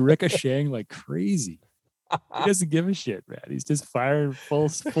gonna be ricocheting like crazy. He doesn't give a shit, man. He's just firing full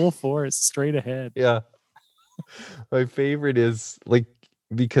force straight ahead. Yeah. My favorite is like,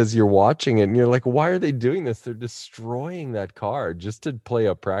 because you're watching it and you're like, why are they doing this? They're destroying that car just to play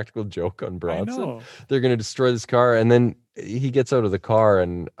a practical joke on Bronson. They're going to destroy this car. And then he gets out of the car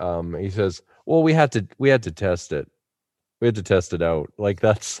and he says, well, we had to test it. We had to test it out. Like,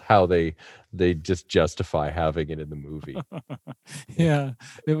 that's how they just justify having it in the movie. Yeah,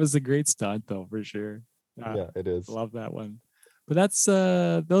 it was a great stunt though, for sure. Yeah, it is. Love that one. But that's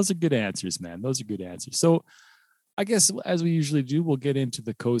those are good answers, man. Those are good answers. So I guess, as we usually do, we'll get into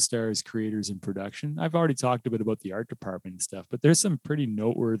the co-stars, creators, and production. I've already talked a bit about the art department and stuff, but there's some pretty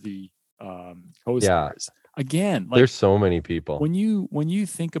noteworthy co-stars. Yeah. Again, like, there's so many people. When you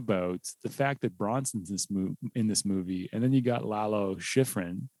think about the fact that Bronson's in this movie, and then you got Lalo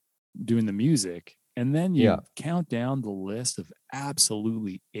Schifrin doing the music, and then you count down the list of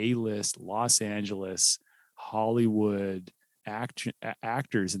absolutely A-list Los Angeles, Hollywood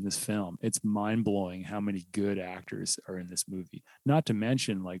actors in this film. It's mind-blowing how many good actors are in this movie. Not to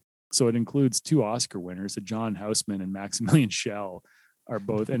mention, like, so it includes 2 Oscar winners, John Houseman and Maximilian Schell are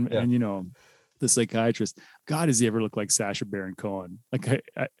both, and the psychiatrist. God, does he ever look like Sacha Baron Cohen? Like,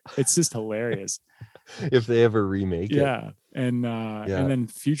 it's just hilarious. If they ever remake it. And then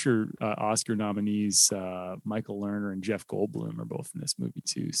future Oscar nominees Michael Lerner and Jeff Goldblum are both in this movie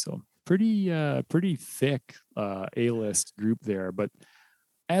too. So pretty thick A-list group there. But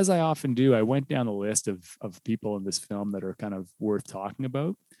as I often do, I went down the list of people in this film that are kind of worth talking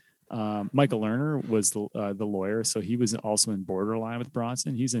about. Michael Lerner was the lawyer, so he was also in Borderline with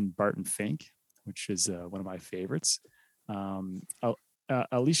Bronson. He's in Barton Fink, which is one of my favorites.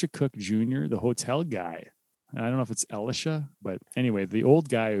 Alicia Cook Jr., the hotel guy. I don't know if it's Elisha, but anyway, the old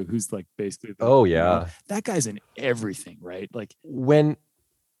guy who's like basically that guy's in everything, right? Like, when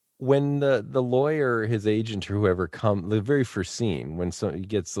the lawyer, his agent, or whoever the very first scene, when he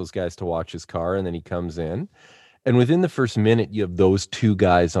gets those guys to watch his car, and then he comes in, and within the first minute you have those 2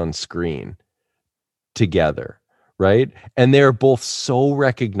 guys on screen together, right? And they're both so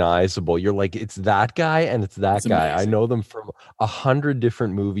recognizable. You're like, it's that guy and it's that guy. Amazing. I know them from 100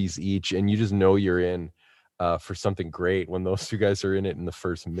 different movies each, and you just know you're in for something great when those 2 guys are in it in the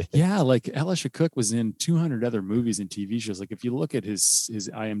first minute. Yeah, like Elisha Cook was in 200 other movies and TV shows. Like, if you look at his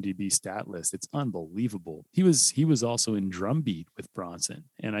IMDb stat list, it's unbelievable. He was also in Drumbeat with Bronson,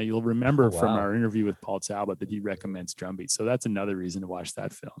 and you'll remember from our interview with Paul Talbot that he recommends Drumbeat. So that's another reason to watch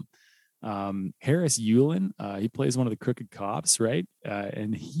that film. Harris Yulin, he plays one of the crooked cops, right?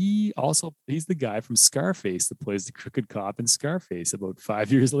 And he's the guy from Scarface that plays the crooked cop in Scarface about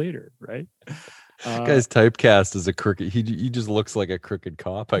 5 years later, right? Guy's typecast as a crooked. He just looks like a crooked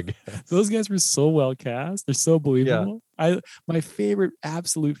cop, I guess. Those guys were so well cast. They're so believable. Yeah. My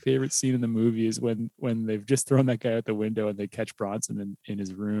absolute favorite scene in the movie is when they've just thrown that guy out the window and they catch Bronson in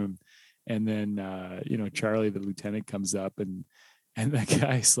his room, and then Charlie, the lieutenant, comes up and that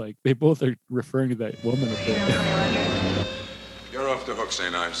guy's like, they both are referring to that woman up there. You're off the hook,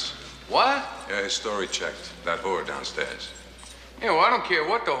 St. Ives. What? Yeah, his story checked. That whore downstairs. Yeah, well, I don't care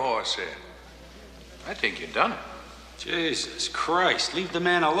what the whore said. I think you done it. Jesus Christ, leave the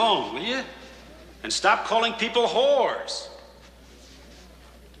man alone, will you? And stop calling people whores.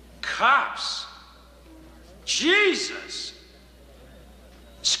 Cops. Jesus.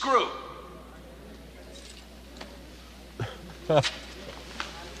 Screw.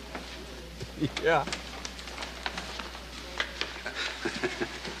 Yeah.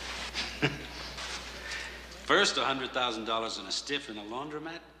 First, $100,000 in a stiff in a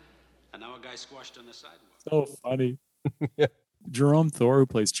laundromat, and now a guy squashed on the sidewalk. So funny. Yeah. Jerome Thor, who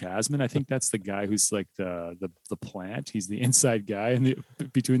plays Chasman, I think that's the guy who's like the plant. He's the inside guy in the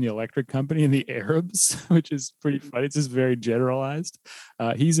between the electric company and the Arabs, which is pretty funny. It's just very generalized.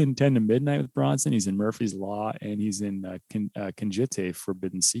 He's in 10 to Midnight with Bronson. He's in Murphy's Law, and he's in Conjite,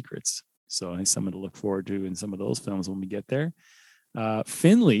 Forbidden Secrets. So he's someone to look forward to in some of those films when we get there.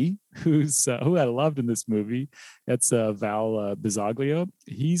 Finley, who I loved in this movie, that's Val Bisoglio.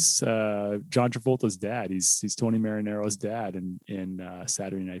 He's John Travolta's dad. He's Tony Marinaro's dad in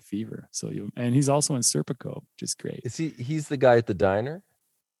Saturday Night Fever. And he's also in Serpico, which is great. Is he's the guy at the diner?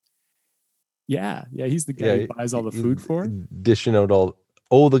 Yeah, he's the guy who buys all the food for. Dishing out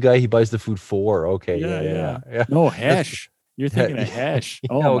the guy he buys the food for. Okay, yeah. No, Hesh. You're thinking of Hesh.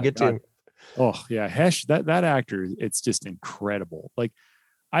 Oh, we'll get to him. Oh yeah, Hesh, that actor, it's just incredible. Like,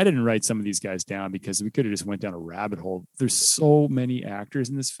 I didn't write some of these guys down because we could have just went down a rabbit hole. There's so many actors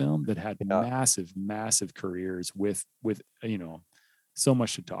in this film that had massive careers with so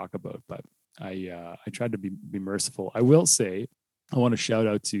much to talk about. But I tried to be merciful. I will say, I want to shout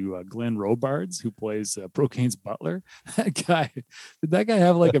out to Glenn Robards, who plays Procaine's butler. Did that guy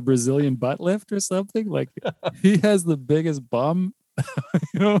have like a Brazilian butt lift or something? Like, he has the biggest bum.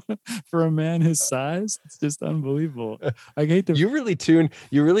 For a man his size. It's just unbelievable. I hate to. You really tuned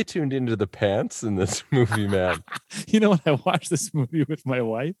into the pants in this movie, man. When I watched this movie with my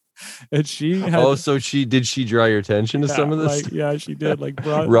wife, and she had, did she draw your attention to some of this? She did. Like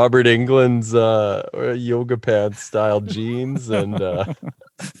Robert Englund's yoga pants style jeans, and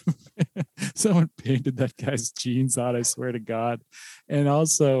someone painted that guy's jeans on, I swear to God. And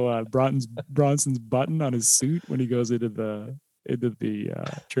also Bronson's button on his suit when he goes into the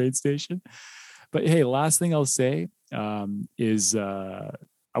train station. But hey, last thing I'll say is I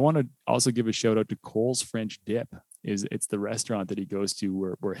want to also give a shout out to Cole's French Dip. It's the restaurant that he goes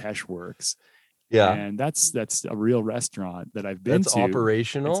to where Hesh works. Yeah, and that's a real restaurant that I've been to.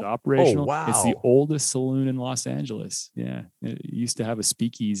 Operational. It's operational. Oh, wow. It's the oldest saloon in Los Angeles. Yeah, it used to have a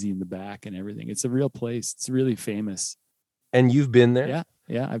speakeasy in the back and everything. It's a real place. It's really famous. And you've been there?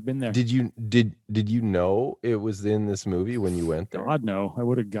 Yeah, I've been there. Did you know it was in this movie when you went there? God, no. I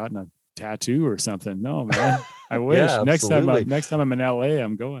would have gotten a tattoo or something. No, man. I wish. Yeah, next time I'm in LA,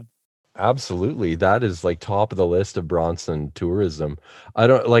 I'm going. Absolutely. That is like top of the list of Bronson tourism. I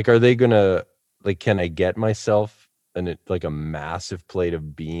don't like, are they gonna can I get myself a massive plate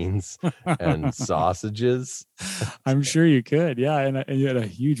of beans and sausages? I'm sure you could. Yeah. And you had a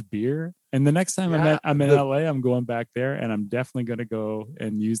huge beer. And the next time I'm in LA, I'm going back there, and I'm definitely going to go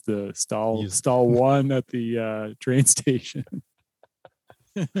and use the stall one at the train station.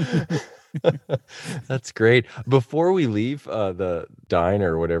 That's great. Before we leave the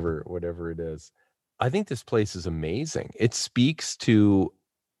diner, whatever it is, I think this place is amazing. It speaks to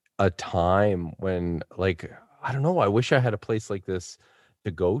a time when, I don't know, I wish I had a place like this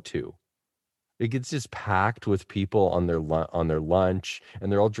to go to. It gets just packed with people on their lunch,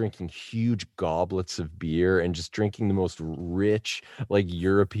 and they're all drinking huge goblets of beer and just drinking the most rich,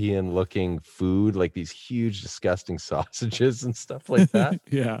 European looking food, like these huge, disgusting sausages and stuff like that.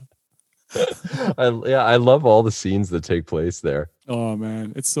 Yeah. I love all the scenes that take place there. Oh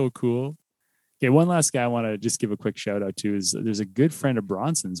man, it's so cool. Okay, one last guy I want to just give a quick shout out to is there's a good friend of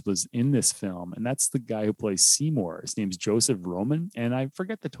Bronson's was in this film, and that's the guy who plays Seymour. His name's Joseph Roman, and I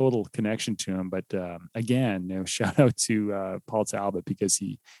forget the total connection to him, but again, shout out to Paul Talbot, because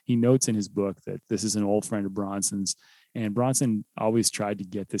he notes in his book that this is an old friend of Bronson's, and Bronson always tried to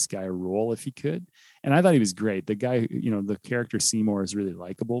get this guy a role if he could, and I thought he was great. The guy, the character Seymour is really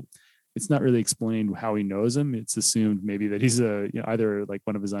likable. It's not really explained how he knows him. It's assumed maybe that he's either like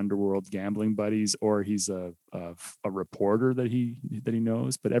one of his underworld gambling buddies, or he's a reporter that he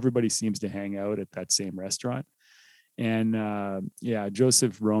knows. But everybody seems to hang out at that same restaurant. And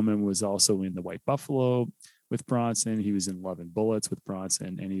Joseph Roman was also in The White Buffalo with Bronson. He was in Love and Bullets with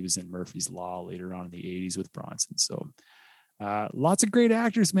Bronson, and he was in Murphy's Law later on in the 80s with Bronson. So lots of great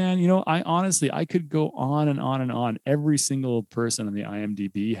actors, man. I could go on and on and on. Every single person on the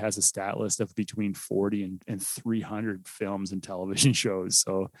IMDb has a stat list of between 40 and 300 films and television shows.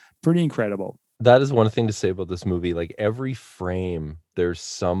 So pretty incredible. That is one thing to say about this movie. Like, every frame, there's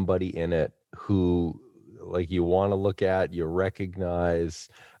somebody in it who you want to look at, you recognize.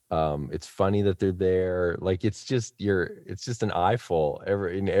 It's funny that they're there. Like it's just an eyeful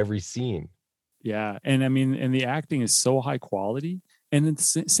in every scene. Yeah. And I mean, and the acting is so high quality. And then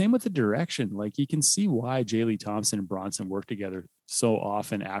same with the direction. Like you can see why J. Lee Thompson and Bronson worked together so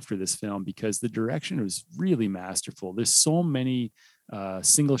often after this film, because the direction was really masterful. There's so many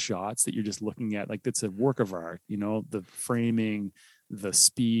single shots that you're just looking at. Like that's a work of art, you know, the framing, the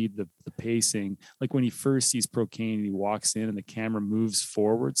speed, the pacing. Like when he first sees Procaine and he walks in and the camera moves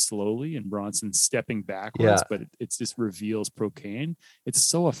forward slowly and Bronson's stepping backwards, but it just reveals Procaine. It's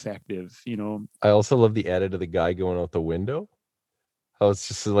so effective, you know. I also love the edit of the guy going out the window. Oh, it's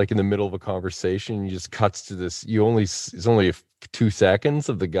just like in the middle of a conversation, you just cuts to this. It's only 2 seconds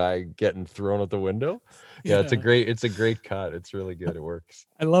of the guy getting thrown out the window. Yeah, it's a great cut. It's really good. It works.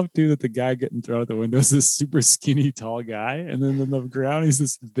 I love too that the guy getting thrown out the window is this super skinny tall guy, and then on the ground he's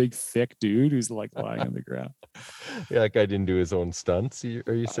this big thick dude who's like lying on the ground. Yeah, that guy didn't do his own stunts. Are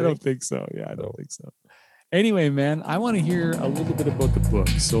you saying? I don't think so. Yeah, I don't think so. Anyway, man, I want to hear a little bit about the book.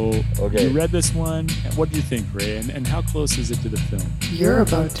 So you read this one. What do you think, Ray? And how close is it to the film? You're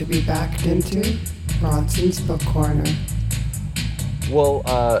about to be backed into Bronson's Book Corner. Well,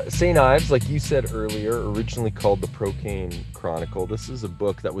 St. Ives, like you said earlier, originally called the Procaine Chronicle. This is a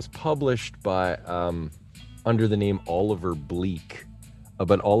book that was published by under the name Oliver Bleak.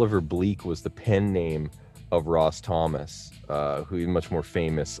 But Oliver Bleak was the pen name of Ross Thomas, who is much more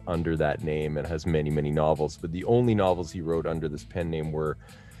famous under that name and has many, many novels. But the only novels he wrote under this pen name were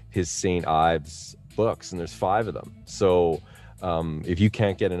his St. Ives books, and there's 5 of them. So if you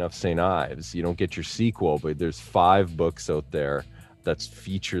can't get enough St. Ives, you don't get your sequel, but there's 5 books out there that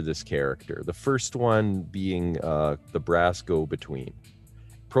feature this character. The first one being The Brass Go-Between.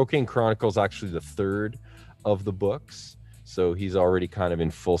 Procaine Chronicle is actually the 3rd of the books. So he's already kind of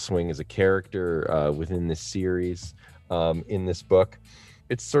in full swing as a character within this series. In this book,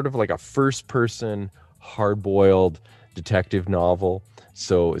 it's sort of like a first-person, hard-boiled detective novel.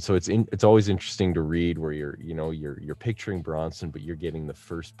 So it's always interesting to read where you're picturing Bronson, but you're getting the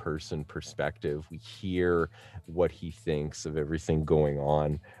first-person perspective. We hear what he thinks of everything going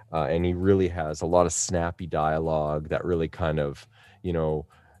on, and he really has a lot of snappy dialogue that really kind of,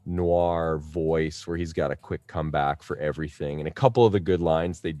 noir voice where he's got a quick comeback for everything, and a couple of the good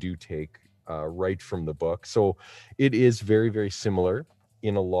lines they do take right from the book. So it is very, very similar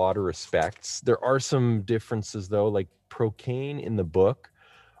in a lot of respects. There are some differences though, like Procaine in the book,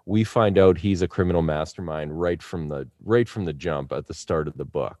 we find out he's a criminal mastermind right from the jump at the start of the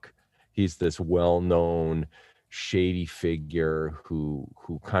book. He's this well-known shady figure who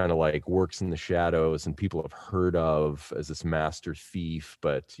kind of like works in the shadows and people have heard of as this master thief,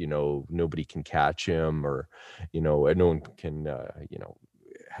 but nobody can catch him, or and no one can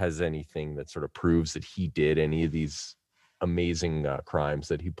has anything that sort of proves that he did any of these amazing crimes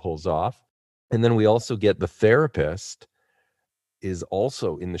that he pulls off. And then we also get the therapist is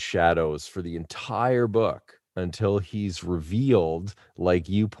also in the shadows for the entire book until he's revealed, like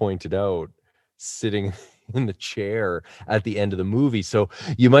you pointed out, sitting in the chair at the end of the movie. So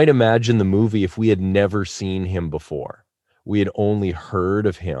you might imagine the movie if we had never seen him before. We had only heard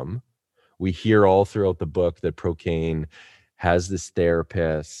of him. We hear all throughout the book that Procaine has this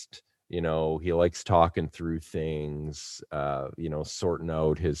therapist, he likes talking through things, sorting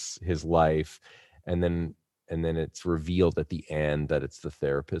out his life. And then it's revealed at the end that it's the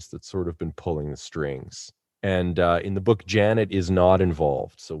therapist that's sort of been pulling the strings. And in the book, Janet is not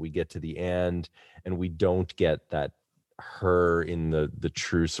involved. So we get to the end and we don't get that her in the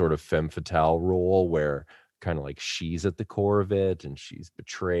true sort of femme fatale role where kind of like she's at the core of it and she's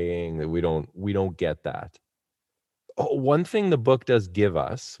betraying. That we don't get that. Oh, one thing the book does give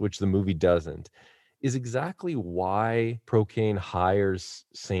us, which the movie doesn't, is exactly why Procaine hires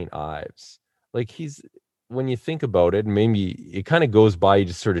St. Ives. Like when you think about it, maybe it kind of goes by, you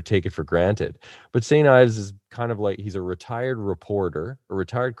just sort of take it for granted. But St. Ives is kind of like, he's a retired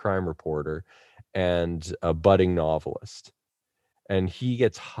crime reporter, and a budding novelist. And he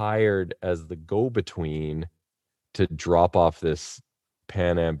gets hired as the go-between to drop off this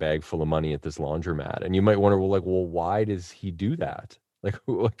Pan Am bag full of money at this laundromat. And you might wonder, well, why does he do that? Like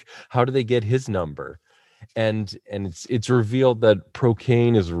how do they get his number? And it's revealed that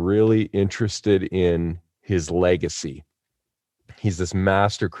Procaine is really interested in his legacy. He's this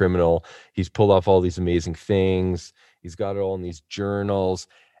master criminal. He's pulled off all these amazing things. He's got it all in these journals,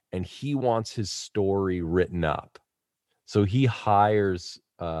 and he wants his story written up. So he hires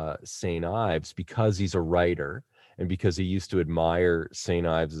St. Ives because he's a writer and because he used to admire St.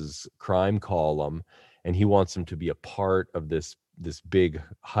 Ives's crime column, and he wants him to be a part of this big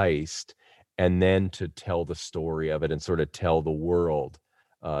heist, and then to tell the story of it and sort of tell the world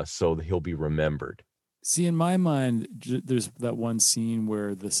so that he'll be remembered. See, in my mind, there's that one scene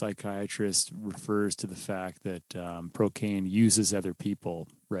where the psychiatrist refers to the fact that Procaine uses other people,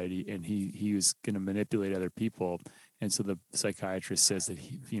 right? He was going to manipulate other people, and so the psychiatrist says that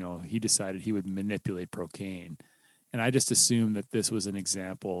he decided he would manipulate Procaine, and I just assumed that this was an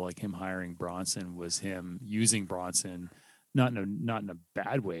example, like him hiring Bronson was him using Bronson, not in a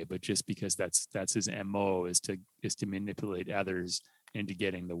bad way, but just because that's his MO is to manipulate others into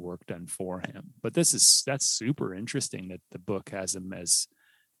getting the work done for him. But that's super interesting that the book has him as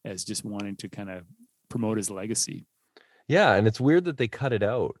just wanting to kind of promote his legacy. Yeah, and it's weird that they cut it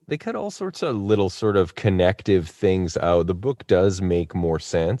out. They cut all sorts of little sort of connective things out. The book does make more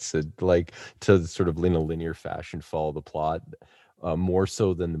sense, like to sort of in a linear fashion follow the plot more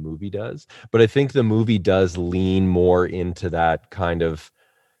so than the movie does. But I think the movie does lean more into that kind of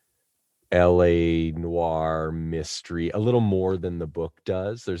LA noir mystery a little more than the book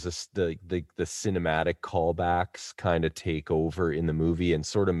does. There's the cinematic callbacks kind of take over in the movie and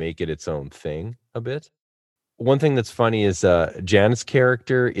sort of make it its own thing a bit. One thing that's funny is Janet's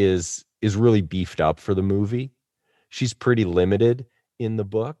character is really beefed up for the movie. She's pretty limited in the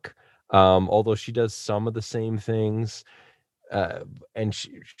book, although she does some of the same things. And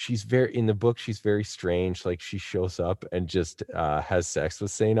she's very in the book. She's very strange. Like she shows up and just has sex with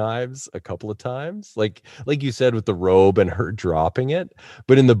St. Ives a couple of times, like you said with the robe and her dropping it.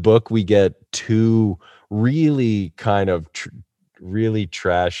 But in the book, we get two really kind of really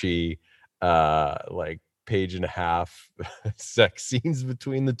trashy, like page and a half sex scenes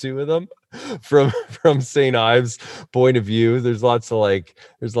between the two of them from St. Ives' point of view. There's lots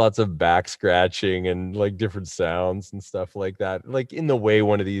of back scratching and like different sounds and stuff like that, like in the way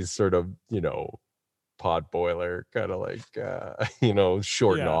one of these sort of pot boiler kind of like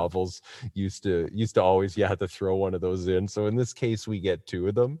short novels used to always have to throw one of those in. So in this case we get two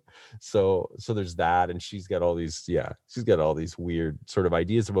of them, so there's that, and she's got all these weird sort of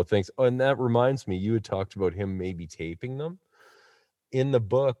ideas about things. Oh, and that reminds me, you had talked about him maybe taping them in the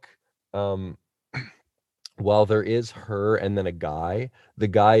book. While there is her and then a guy, the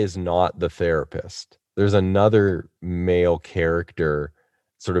guy is not the therapist. There's another male character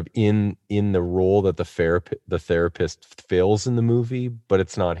sort of in the role that the therapist fills in the movie, but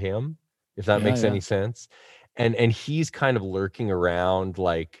it's not him, if that makes any sense. And he's kind of lurking around,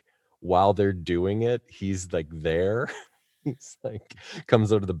 like while they're doing it, he's like there. He's like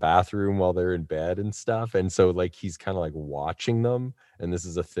comes out of the bathroom while they're in bed and stuff. And so like he's kind of like watching them, and this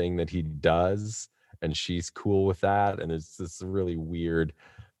is a thing that he does, and she's cool with that. And it's this really weird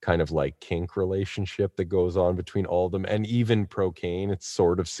kind of like kink relationship that goes on between all of them, and even Procaine, it's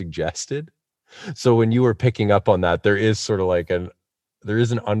sort of suggested. So when you were picking up on that, there is sort of like there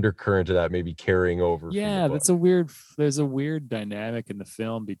is an undercurrent to that maybe carrying over. Yeah, there's a weird dynamic in the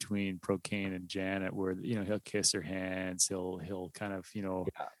film between Procaine and Janet, where he'll kiss her hands, he'll kind of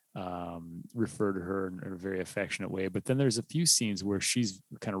refer to her in a very affectionate way, but then there's a few scenes where she's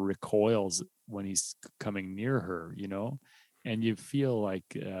kind of recoils when he's coming near her, and you feel like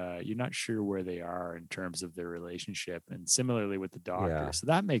you're not sure where they are in terms of their relationship. And similarly with the doctor. So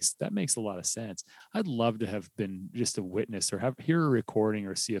that makes a lot of sense. I'd love to have been just a witness or hear a recording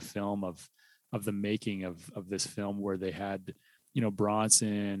or see a film of the making of this film, where they had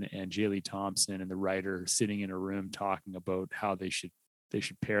Bronson and J. Lee Thompson and the writer sitting in a room talking about how they should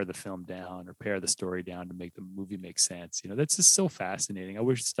pare the film down or pare the story down to make the movie make sense. That's just so fascinating. I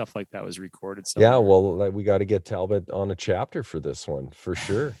wish stuff like that was recorded somewhere. Yeah, well, we got to get Talbot on a chapter for this one for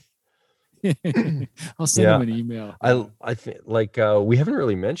sure. I'll send him an email. I think we haven't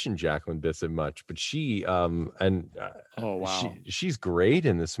really mentioned Jacqueline Bisset much, but she oh wow, she's great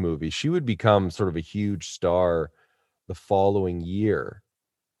in this movie. She would become sort of a huge star the following year.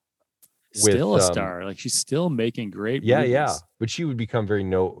 Still a star, like she's still making great movies. But she would become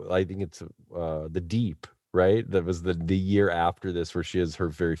I think it's The Deep, right? That was the year after this, where she has her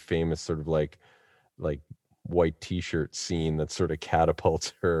very famous sort of like white t-shirt scene that sort of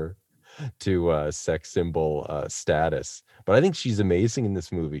catapults her to sex symbol status. But I think she's amazing in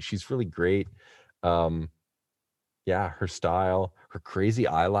this movie. She's really great. Her style, her crazy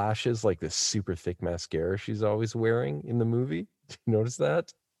eyelashes, like this super thick mascara she's always wearing in the movie. Did you notice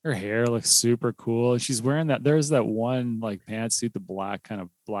that? Her hair looks super cool. She's wearing that. There's that one like pantsuit, the black and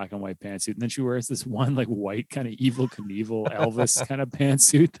white pantsuit. And then she wears this one like white kind of Evel Knievel Elvis kind of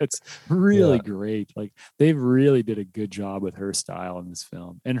pantsuit. That's really great. Like they really did a good job with her style in this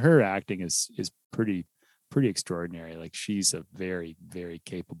film. And her acting is pretty extraordinary. Like she's a very, very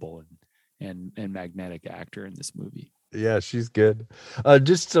capable and magnetic actor in this movie. Yeah, she's good.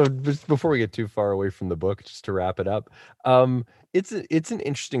 Just before we get too far away from the book, just to wrap it up, it's an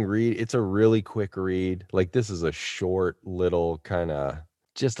interesting read. It's a really quick read. Like this is a short little kind of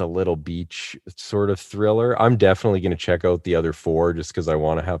just a little beach sort of thriller. I'm definitely going to check out the other four just because I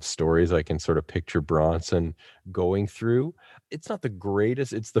want to have stories I can sort of picture Bronson going through. It's not the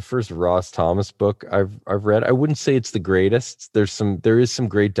greatest. It's the first Ross Thomas book I've read. I wouldn't say it's the greatest. There is some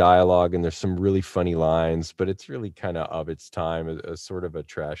great dialogue and there's some really funny lines, but it's really kind of its time, a sort of a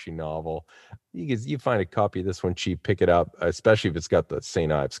trashy novel. You find a copy of this one cheap, pick it up, especially if it's got the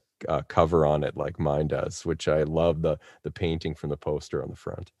St. Ives cover on it like mine does, which I love the painting from the poster on the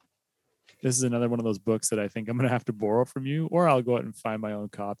front. This is another one of those books that I think I'm going to have to borrow from you, or I'll go out and find my own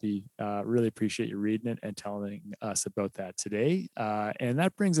copy. Really appreciate you reading it and telling us about that today. And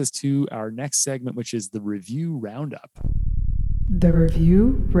that brings us to our next segment, which is the Review Roundup. The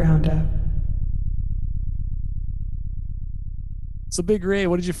Review Roundup. So Big Ray,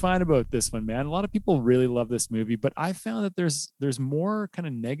 what did you find about this one, man? A lot of people really love this movie, but I found that there's more kind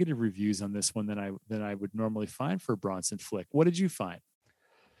of negative reviews on this one than I would normally find for a Bronson flick. What did you find?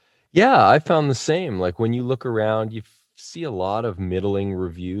 Yeah, I found the same. Like when you look around, you see a lot of middling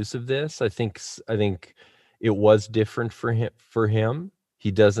reviews of this. I think it was different for him.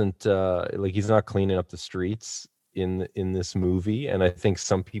 He doesn't he's not cleaning up the streets in this movie, and I think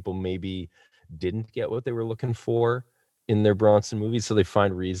some people maybe didn't get what they were looking for in their Bronson movies, so they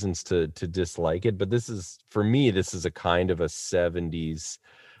find reasons to dislike it. But this is, for me, this is a kind of a 70s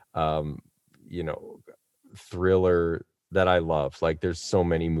thriller that I love. Like there's so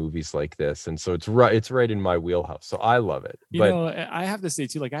many movies like this, and so it's right in my wheelhouse, so I love it. I have to say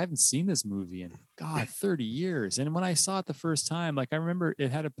too, like I haven't seen this movie in 30 years, and when I saw it the first time, like I remember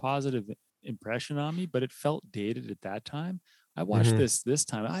it had a positive impression on me, but it felt dated at that time. I watched this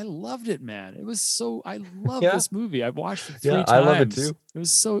time. I loved it, man. It was so, I love this movie. I've watched it 3 times. I love it too. It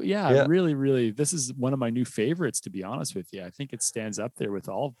was so, really, really, this is one of my new favorites, to be honest with you. I think it stands up there with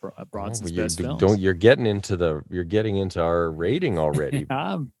all Bronson's best films. You're getting into our rating already.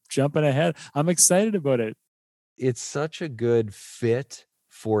 I'm jumping ahead. I'm excited about it. It's such a good fit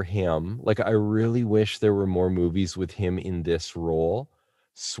for him. Like I really wish there were more movies with him in this role.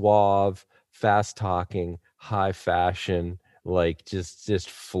 Suave, fast talking, high fashion, like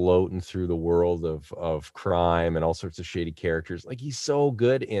just floating through the world of crime and all sorts of shady characters. Like he's so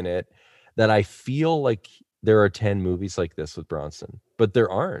good in it that I feel like there are 10 movies like this with Bronson, but there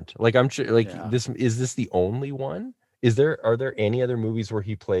aren't. Like I'm sure, this is the only one? Are there any other movies where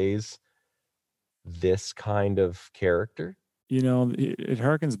he plays this kind of character? You know, it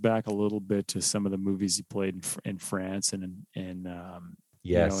harkens back a little bit to some of the movies he played in France and in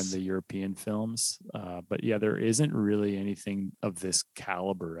the European films. But yeah, there isn't really anything of this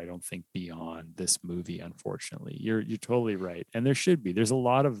caliber, I don't think, beyond this movie, unfortunately. You're totally right. And there should be. There's a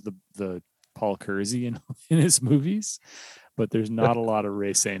lot of the Paul Kersey in his movies, but there's not a lot of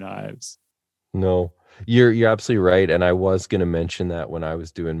Ray St. Ives. No, you're absolutely right. And I was going to mention that when I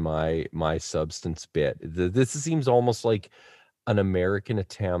was doing my substance bit. This seems almost like an American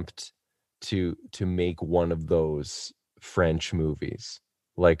attempt to make one of those French movies,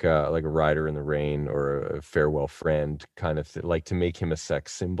 like a Rider in the Rain or a Farewell Friend kind of thing, like to make him a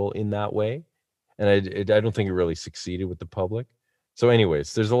sex symbol in that way. And I don't think it really succeeded with the public. So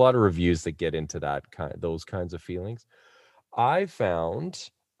anyways, there's a lot of reviews that get into those kinds of feelings. I found,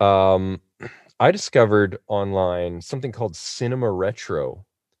 I discovered online something called Cinema Retro,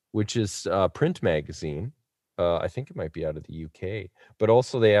 which is a print magazine. I think it might be out of the UK, but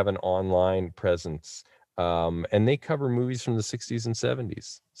also they have an online presence. And they cover movies from the 60s and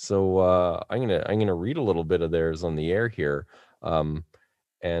 70s. So I'm gonna read a little bit of theirs on the air here,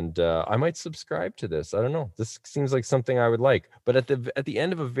 and I might subscribe to this. I don't know. This seems like something I would like. But at the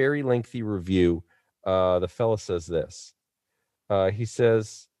end of a very lengthy review, the fella says this. He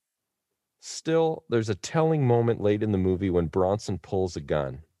says, "Still, there's a telling moment late in the movie when Bronson pulls a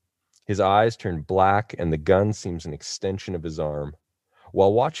gun. His eyes turn black, and the gun seems an extension of his arm.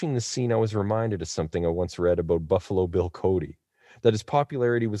 While watching this scene, I was reminded of something I once read about Buffalo Bill Cody, that his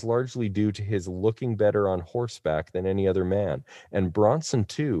popularity was largely due to his looking better on horseback than any other man. And Bronson,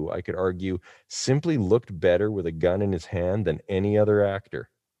 too, I could argue, simply looked better with a gun in his hand than any other actor.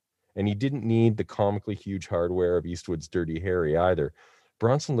 And he didn't need the comically huge hardware of Eastwood's Dirty Harry either.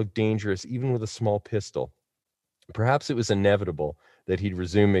 Bronson looked dangerous even with a small pistol. Perhaps it was inevitable that he'd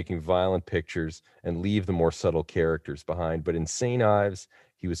resume making violent pictures and leave the more subtle characters behind. But in St. Ives,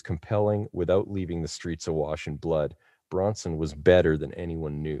 he was compelling without leaving the streets awash in blood. Bronson was better than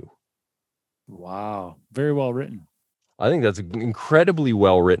anyone knew." Wow. Very well written. I think that's incredibly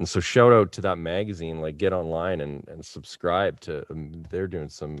well written. So shout out to that magazine. Like, get online and subscribe to. They're doing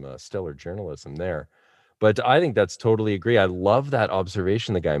some stellar journalism there. But I think that's totally agree. I love that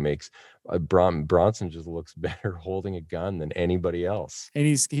observation the guy makes. Bronson just looks better holding a gun than anybody else. And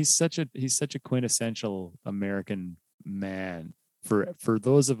he's such a quintessential American man. For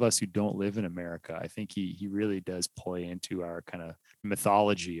those of us who don't live in America, I think he really does play into our kind of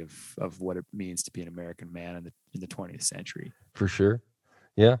mythology of what it means to be an American man in the 20th century. For sure.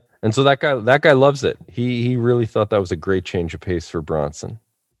 Yeah. And so that guy loves it. He really thought that was a great change of pace for Bronson.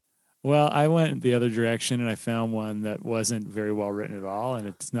 Well, I went the other direction and I found one that wasn't very well written at all, and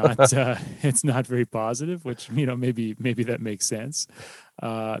it's not it's not very positive, which maybe that makes sense.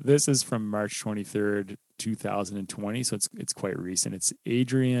 This is from March 23rd, 2020, so it's quite recent. It's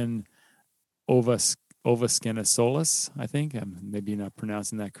Adrian Ovaskenosolis, I think. I'm maybe not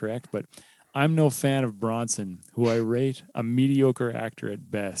pronouncing that correct, but I'm no fan of Bronson, who I rate a mediocre actor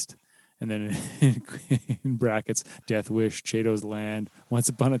at best. And then in brackets, Death Wish, Chato's Land, Once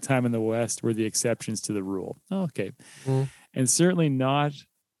Upon a Time in the West were the exceptions to the rule. Okay. And certainly not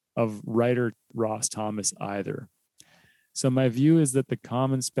of writer Ross Thomas either. So my view is that the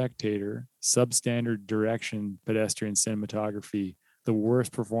common spectator, substandard direction, pedestrian cinematography, the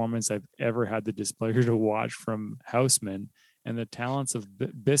worst performance I've ever had the displeasure to watch from Houseman, and the talents of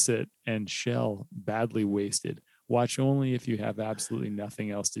Bissett and Shell badly wasted. Watch only if you have absolutely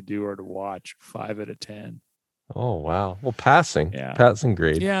nothing else to do or to watch. 5 out of 10. Oh, wow. Well, passing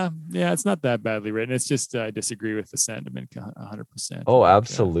grade. Yeah. It's not that badly written. It's just I disagree with the sentiment 100%. Oh,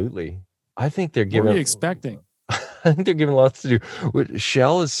 absolutely. I think they're giving. What were you expecting? I think they're giving lots to do.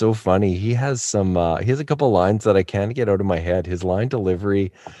 Shell is so funny. He has he has a couple lines that I can't get out of my head. His line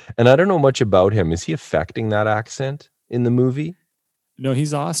delivery, and I don't know much about him. Is he affecting that accent in the movie? No,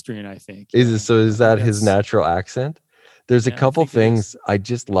 he's Austrian, I think. Is that his natural accent? There's a couple things I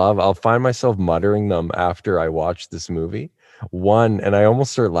just love. I'll find myself muttering them after I watch this movie. One, and I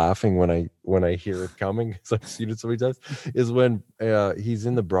almost start laughing when I hear it coming because I've seen it so many times, is when he's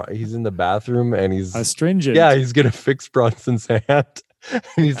in the bathroom and he's astringent. Yeah, he's gonna fix Bronson's hand. And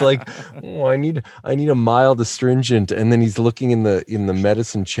he's like, oh, I need a mild astringent. And then he's looking in the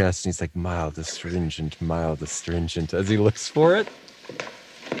medicine chest and he's like, mild astringent, as he looks for it.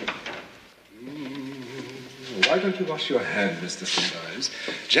 Why don't you wash your hand, Mr. St. Ives?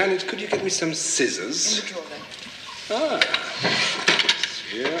 Janet, could you get me some scissors? In the drawer.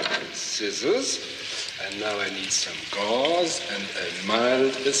 Here are scissors. And now I need some gauze and a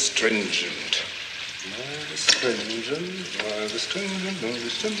mild astringent. Mild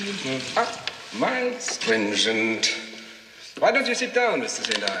astringent. Why don't you sit down, Mr.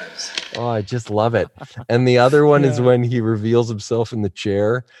 St. Ives? Oh, I just love it. And the other one is when he reveals himself in the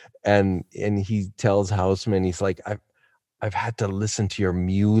chair and he tells Houseman, he's like, I've had to listen to your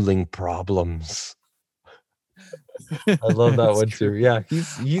mewling problems. I love that one too. Yeah,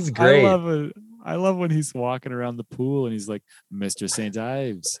 he's great. I love when he's walking around the pool and he's like, Mr. St.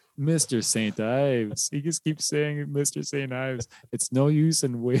 Ives, Mr. St. Ives. He just keeps saying Mr. St. Ives. It's no use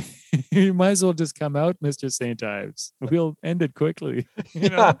and wait. You might as well just come out, Mr. St. Ives. We'll end it quickly.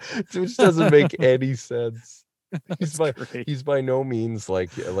 Yeah, which doesn't make any sense. He's by no means like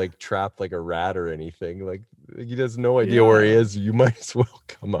trapped like a rat or anything. Like, he has no idea where he is. You might as well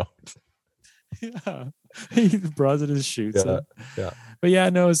come out. Yeah. He brought it and shoots him. Yeah. But yeah,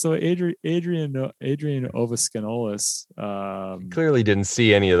 no, so Adrian Ovaskenolis clearly didn't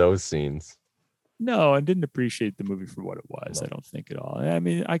see any of those scenes. No, and didn't appreciate the movie for what it was. No. I don't think at all. I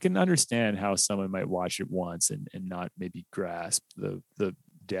mean, I can understand how someone might watch it once and not maybe grasp the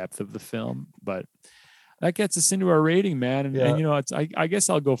depth of the film, but that gets us into our rating, man. And I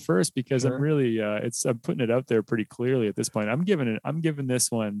guess I'll go first because I'm really I'm putting it out there pretty clearly at this point. I'm giving this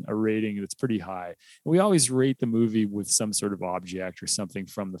one a rating that's pretty high. We always rate the movie with some sort of object or something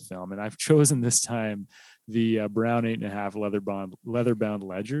from the film, and I've chosen this time the brown 8.5 leather-bound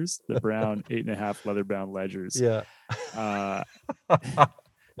ledgers. The brown 8.5 leather-bound ledgers. Yeah.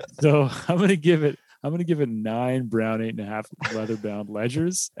 So I'm gonna give it 9 brown 8.5 leather-bound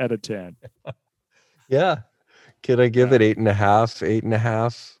ledgers out of 10. Yeah. Could I give it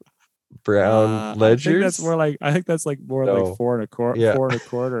 8.5 brown ledgers? I think that's more like 4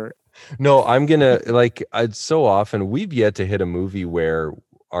 1/4. No, I'm gonna I'd so often we've yet to hit a movie where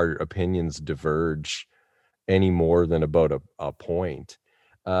our opinions diverge any more than about a point.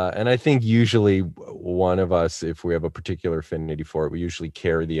 And I think usually one of us, if we have a particular affinity for it, we usually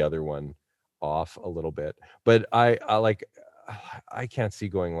carry the other one off a little bit. But I can't see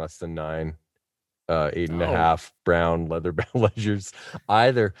going less than 9. 8.5 brown leather-bound ledgers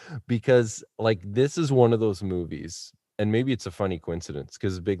either, because this is one of those movies, and maybe it's a funny coincidence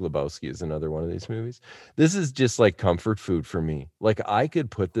because Big Lebowski is another one of these movies. This is just like comfort food for me. Like I can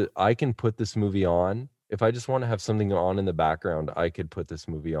put this movie on if I just want to have something on in the background. I could put this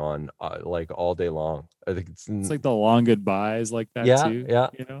movie on like all day long. I think it's like The Long Goodbyes, like that too. Yeah,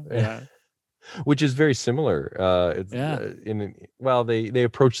 you know, yeah. Which is very similar. They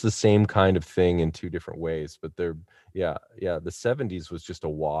approach the same kind of thing in two different ways, but the 70s was just a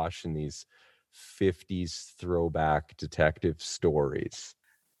wash in these 50s throwback detective stories.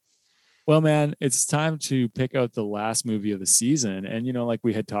 Well, man, it's time to pick out the last movie of the season. And, you know, like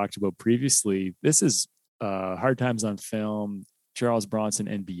we had talked about previously, this is Hard Times on Film, Charles Bronson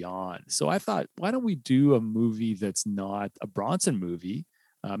and Beyond. So I thought, why don't we do a movie that's not a Bronson movie?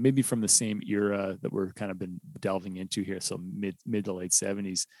 Maybe from the same era that we're kind of been delving into here, so mid to late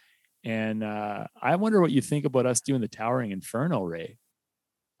 70s. And I wonder what you think about us doing The Towering Inferno, Ray.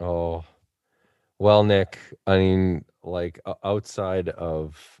 Oh, well, Nick, I mean, like outside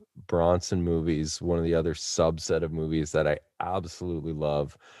of Bronson movies, one of the other subset of movies that I absolutely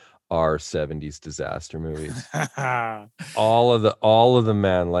love are 70s disaster movies. all of them,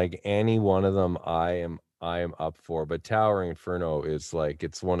 man, like any one of them I am up for, but Towering Inferno is like,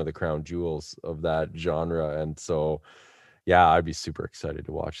 it's one of the crown jewels of that genre. And so, yeah, I'd be super excited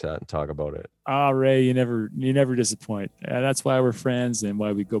to watch that and talk about it. Ray, you never disappoint. That's why we're friends and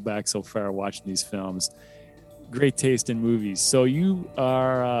why we go back so far watching these films. Great taste in movies. So you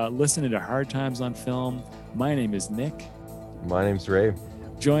are listening to Hard Times on Film. My name is Nick. My name's Ray.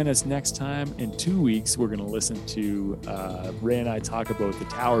 Join us next time. In 2 weeks, we're going to listen to Ray and I talk about The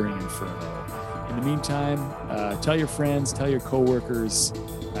Towering Inferno. In the meantime, tell your friends, tell your coworkers,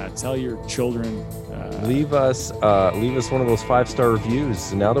 tell your children. Leave us one of those 5-star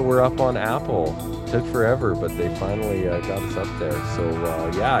reviews. Now that we're up on Apple, it took forever, but they finally got us up there. So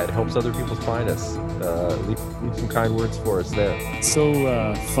it helps other people find us. Leave some kind words for us there. It's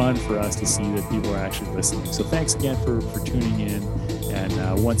so fun for us to see that people are actually listening. So thanks again for tuning in.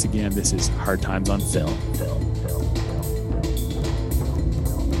 And once again, this is Hard Times on Film.